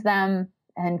experience them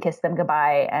and kiss them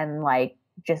goodbye and like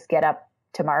just get up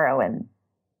tomorrow and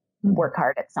work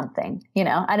hard at something,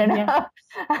 I don't know. Yeah.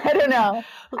 I don't know.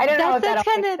 I don't know if that's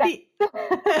kind of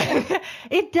the,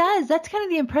 it does. That's kind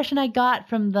of the impression I got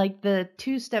from like the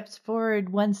 2 steps forward,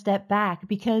 1 step back,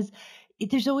 because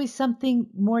there's always something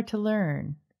more to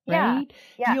learn, right?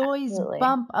 Yeah, you always absolutely.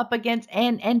 bump up against,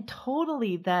 and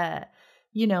totally the,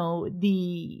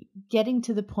 the getting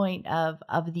to the point of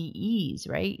the ease,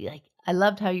 right? Like, I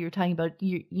loved how you were talking about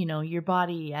your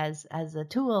body as a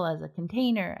tool, as a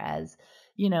container, as,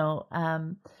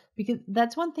 because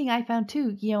that's one thing I found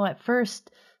too, at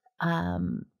first,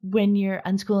 when you're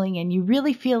unschooling and you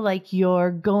really feel like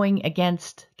you're going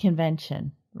against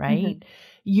convention, right? Mm-hmm.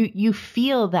 You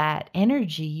feel that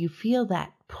energy, you feel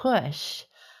that push.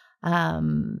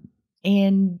 And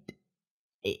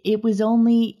it was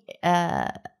only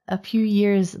a few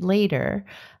years later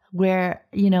where,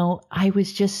 I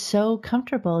was just so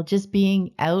comfortable just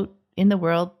being out in the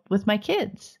world with my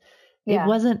kids. Yeah. It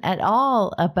wasn't at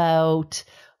all about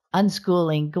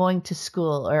unschooling, going to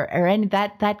school, or any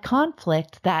that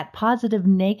conflict, that positive,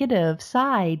 negative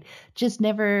side just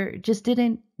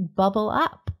didn't bubble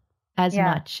up as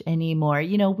much anymore.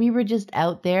 We were just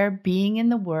out there being in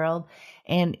the world.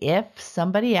 And if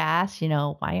somebody asked,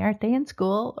 why aren't they in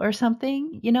school or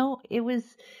something,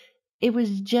 it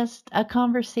was just a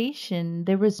conversation.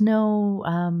 There was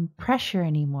no pressure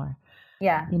anymore.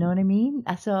 Yeah. You know what I mean?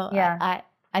 So yeah.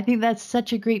 I think that's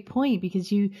such a great point, because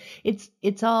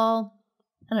it's all,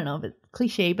 I don't know if it's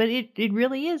cliche, but it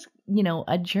really is,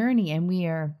 a journey, and we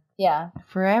are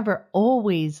forever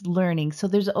always learning. So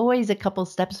there's always a couple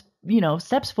steps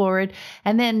forward,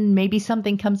 and then maybe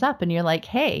something comes up and you're like,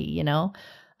 hey,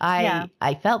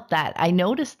 I felt that, I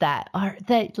noticed that, or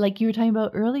that, like you were talking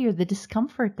about earlier, the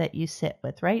discomfort that you sit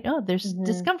with, right? Oh, there's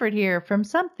discomfort here from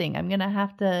something. I'm going to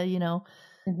have to,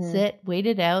 sit, wait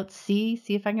it out, see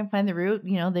if I can find the root.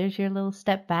 There's your little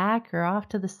step back or off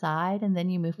to the side, and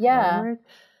then you move forward.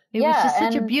 It was just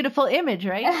such a beautiful image,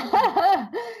 right?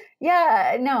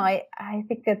 Yeah, no, I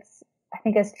think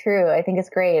it's true. I think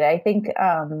it's great. I think,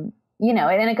 and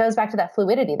it goes back to that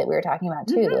fluidity that we were talking about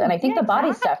too. Mm-hmm. And I think the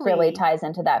body stuff really ties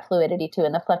into that fluidity too,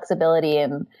 and the flexibility.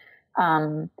 And,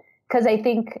 cause I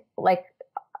think like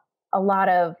a lot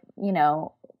of,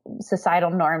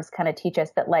 societal norms kind of teach us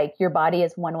that like your body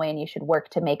is one way and you should work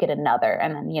to make it another.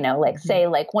 And then, like say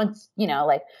like once,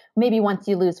 like maybe once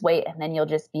you lose weight and then you'll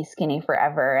just be skinny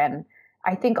forever. And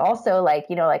I think also like,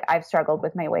 like I've struggled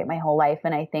with my weight my whole life.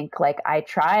 And I think like I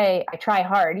try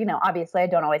hard, obviously I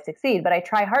don't always succeed, but I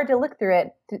try hard to look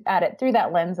at it through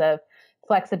that lens of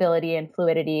flexibility and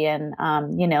fluidity. And,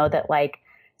 that like,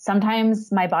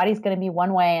 sometimes my body's going to be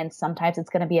one way and sometimes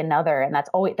it's going to be another. And that's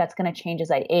going to change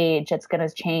as I age. It's going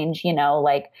to change,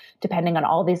 like depending on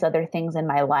all these other things in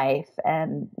my life.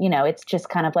 And, it's just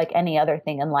kind of like any other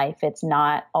thing in life. It's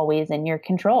not always in your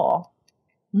control.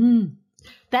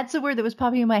 That's the word that was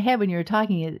popping in my head when you were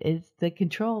talking, is the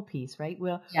control piece, right?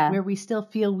 Well, where we still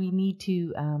feel we need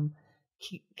to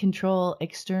control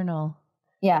external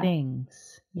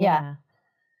things. Yeah.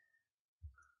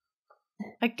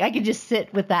 I could just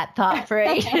sit with that thought for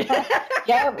ages.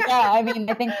 Yeah. I mean,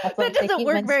 I think that's like that doesn't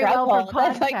work very well for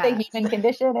podcasts. That's like the human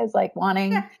condition, is like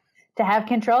wanting to have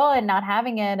control and not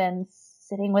having it, and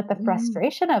sitting with the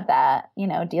frustration of that,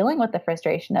 dealing with the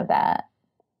frustration of that.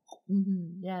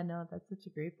 Mm-hmm. Yeah, no, that's such a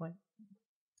great point.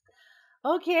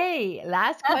 Okay,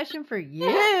 last question for you.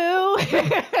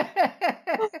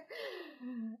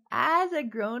 As a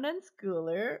grown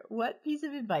unschooler, what piece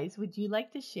of advice would you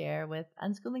like to share with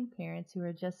unschooling parents who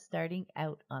are just starting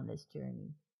out on this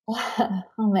journey? Oh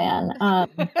man, I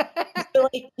feel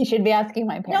like you should be asking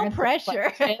my parents. No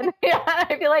pressure. Yeah,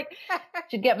 I feel like I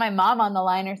should get my mom on the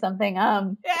line or something.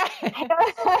 I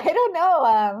don't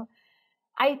know.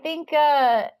 I think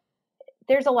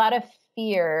there's a lot of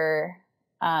fear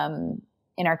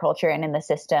in our culture and in the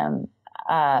system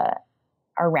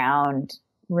around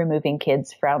removing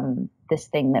kids from this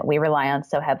thing that we rely on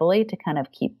so heavily to kind of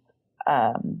keep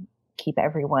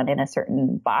everyone in a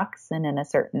certain box and in a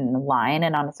certain line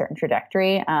and on a certain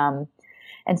trajectory. And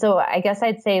so I guess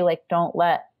I'd say, like, don't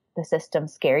let the system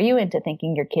scare you into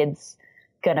thinking your kid's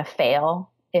gonna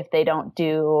fail if they don't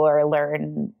do or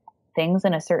learn things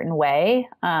in a certain way.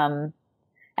 And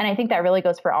I think that really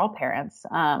goes for all parents.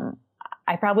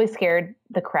 I probably scared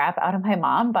the crap out of my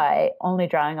mom by only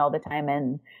drawing all the time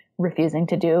and refusing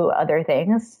to do other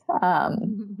things.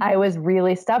 I was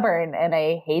really stubborn and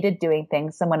I hated doing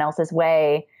things someone else's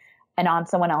way and on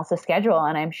someone else's schedule.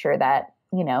 And I'm sure that,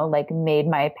 like made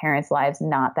my parents' lives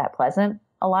not that pleasant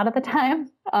a lot of the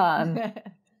time. But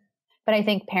I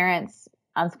think parents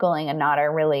unschooling and not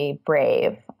are really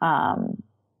brave.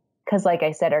 'Cause like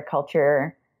I said, our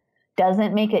culture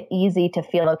doesn't make it easy to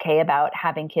feel okay about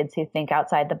having kids who think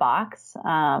outside the box,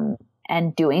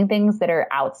 and doing things that are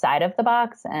outside of the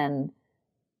box. And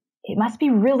it must be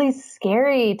really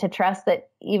scary to trust that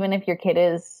even if your kid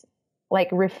is like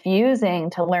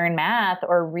refusing to learn math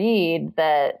or read,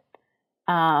 that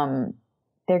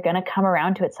they're going to come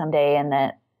around to it someday and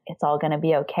that it's all going to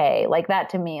be okay. Like that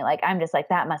to me, like, I'm just like,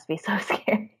 that must be so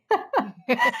scary.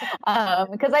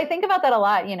 Because I think about that a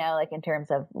lot, you know, like in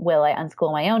terms of, will I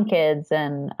unschool my own kids,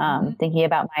 and thinking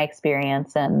about my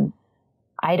experience. And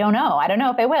I don't know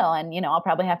if I will. And, you know, I'll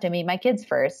probably have to meet my kids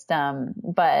first.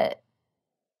 But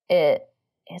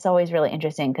it's always really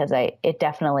interesting because it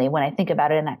definitely, when I think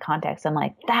about it in that context, I'm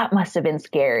like, that must have been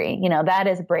scary. You know, that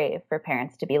is brave for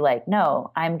parents to be like,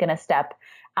 no, I'm going to step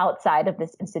outside of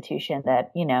this institution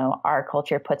that, you know, our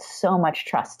culture puts so much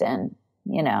trust in,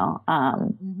 you know.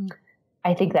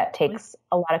 I think that takes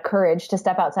a lot of courage to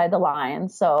step outside the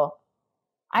lines. So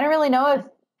I don't really know if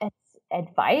it's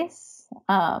advice,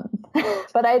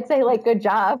 but I'd say, like, good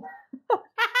job.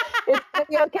 It's going to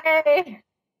be okay.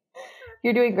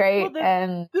 You're doing great. Well,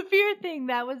 and the fear thing,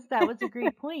 that was a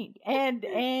great point.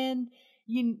 And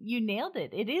you nailed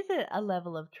it. It is a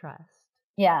level of trust.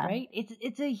 Yeah. Right?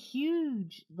 It's a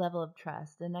huge level of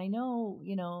trust. And I know,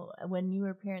 you know, when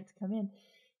newer parents come in,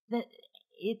 that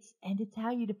it's how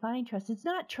you define trust. It's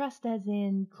not trust as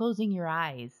in closing your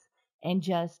eyes and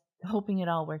just hoping it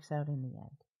all works out in the end.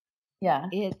 Yeah.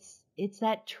 It's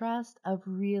that trust of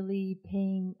really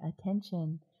paying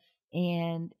attention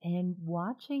and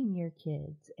watching your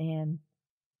kids and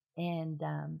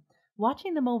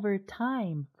watching them over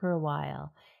time for a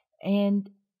while. And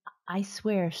I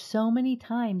swear, so many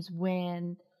times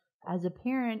when, as a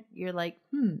parent, you're like,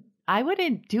 I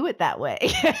wouldn't do it that way.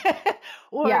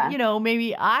 Or, you know,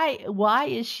 maybe why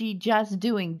is she just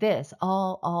doing this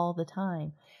all the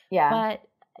time? Yeah. But,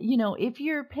 you know, if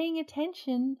you're paying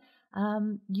attention,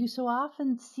 you so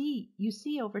often see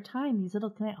over time these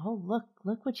little look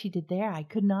what she did there. I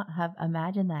could not have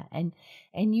imagined that. And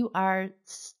you are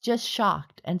just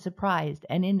shocked and surprised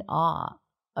and in awe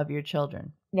of your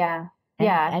children. Yeah.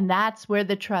 And that's where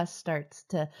the trust starts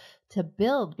to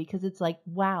build, because it's like,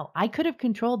 wow, I could have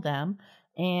controlled them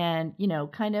and, you know,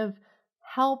 kind of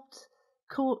helped,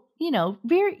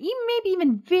 maybe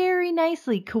even very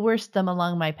nicely coerced them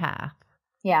along my path.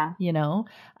 Yeah. You know,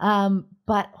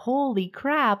 but holy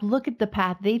crap, look at the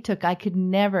path they took. I could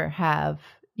never have,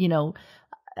 you know,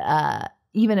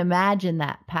 even imagine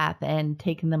that path and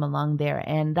taken them along there.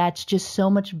 And that's just so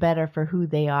much better for who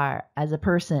they are as a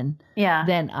person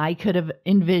than I could have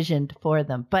envisioned for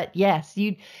them. But yes,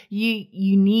 you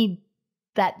need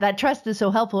that trust is so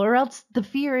helpful, or else the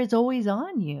fear is always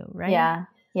on you, right?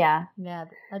 Yeah.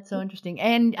 That's so interesting.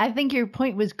 And I think your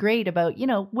point was great about, you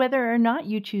know, whether or not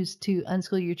you choose to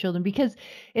unschool your children, because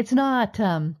it's not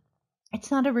a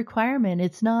requirement.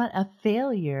 It's not a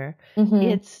failure.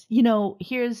 It's, you know,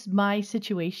 here's my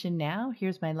situation now.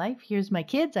 Here's my life. Here's my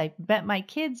kids. I bet my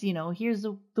kids, you know, here's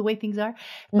the way things are.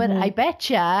 But I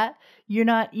betcha you're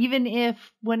not, even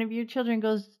if one of your children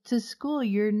goes to school,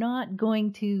 you're not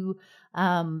going to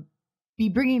be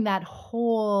bringing that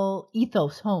whole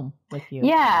ethos home with you.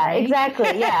 Yeah, right?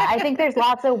 Exactly. Yeah. I think there's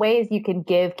lots of ways you can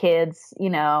give kids, you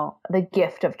know, the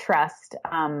gift of trust,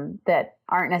 that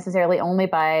aren't necessarily only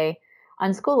by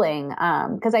unschooling.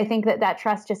 Because I think that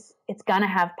trust it's going to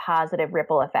have positive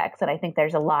ripple effects. And I think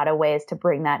there's a lot of ways to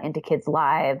bring that into kids'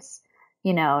 lives,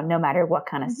 you know, no matter what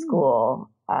kind of school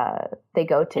they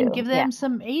go to. And give them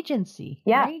some agency.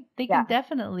 Yeah. Right? They can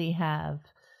definitely have,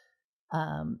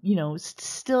 you know,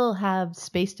 still have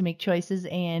space to make choices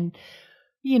and,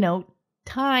 you know,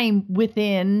 time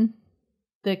within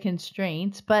the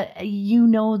constraints, but you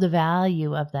know the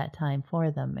value of that time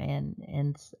for them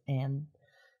and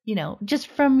you know, just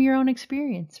from your own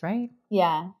experience, right?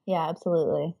 Yeah,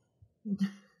 absolutely.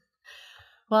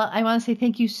 Well, I want to say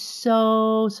thank you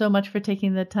so much for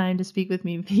taking the time to speak with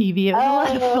me, Phoebe. It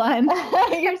was a lot of fun.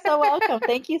 You're so welcome.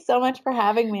 Thank you so much for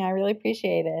having me. I really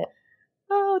appreciate it.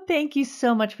 Oh, thank you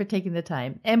so much for taking the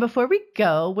time. And before we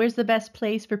go, where's the best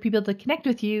place for people to connect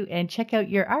with you and check out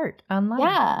your art online?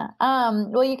 Yeah.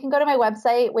 Well, you can go to my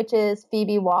website, which is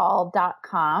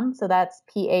phoebewahl.com. So that's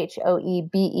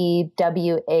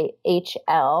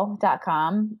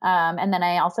PhoebeWahl.com. And then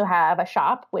I also have a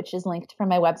shop, which is linked from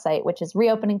my website, which is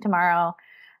reopening tomorrow.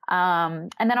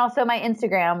 And then also my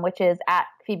Instagram, which is at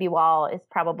Phoebe Wahl, is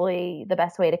probably the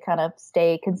best way to kind of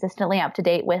stay consistently up to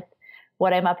date with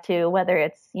what I'm up to, whether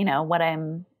it's, you know, what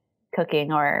I'm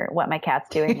cooking or what my cat's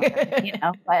doing, or, you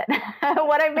know, what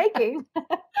I'm making.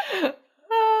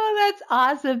 Oh, that's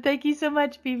awesome. Thank you so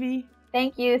much, Phoebe.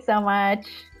 Thank you so much.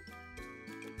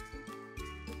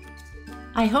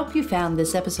 I hope you found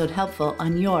this episode helpful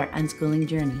on your unschooling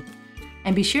journey.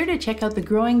 And be sure to check out the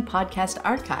growing podcast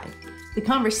archive. The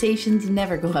conversations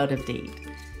never go out of date.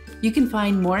 You can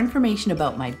find more information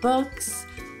about my books,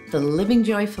 the Living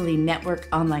Joyfully Network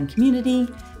online community,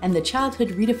 and the Childhood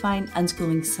Redefined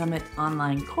Unschooling Summit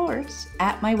online course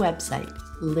at my website,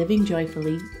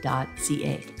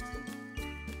 livingjoyfully.ca.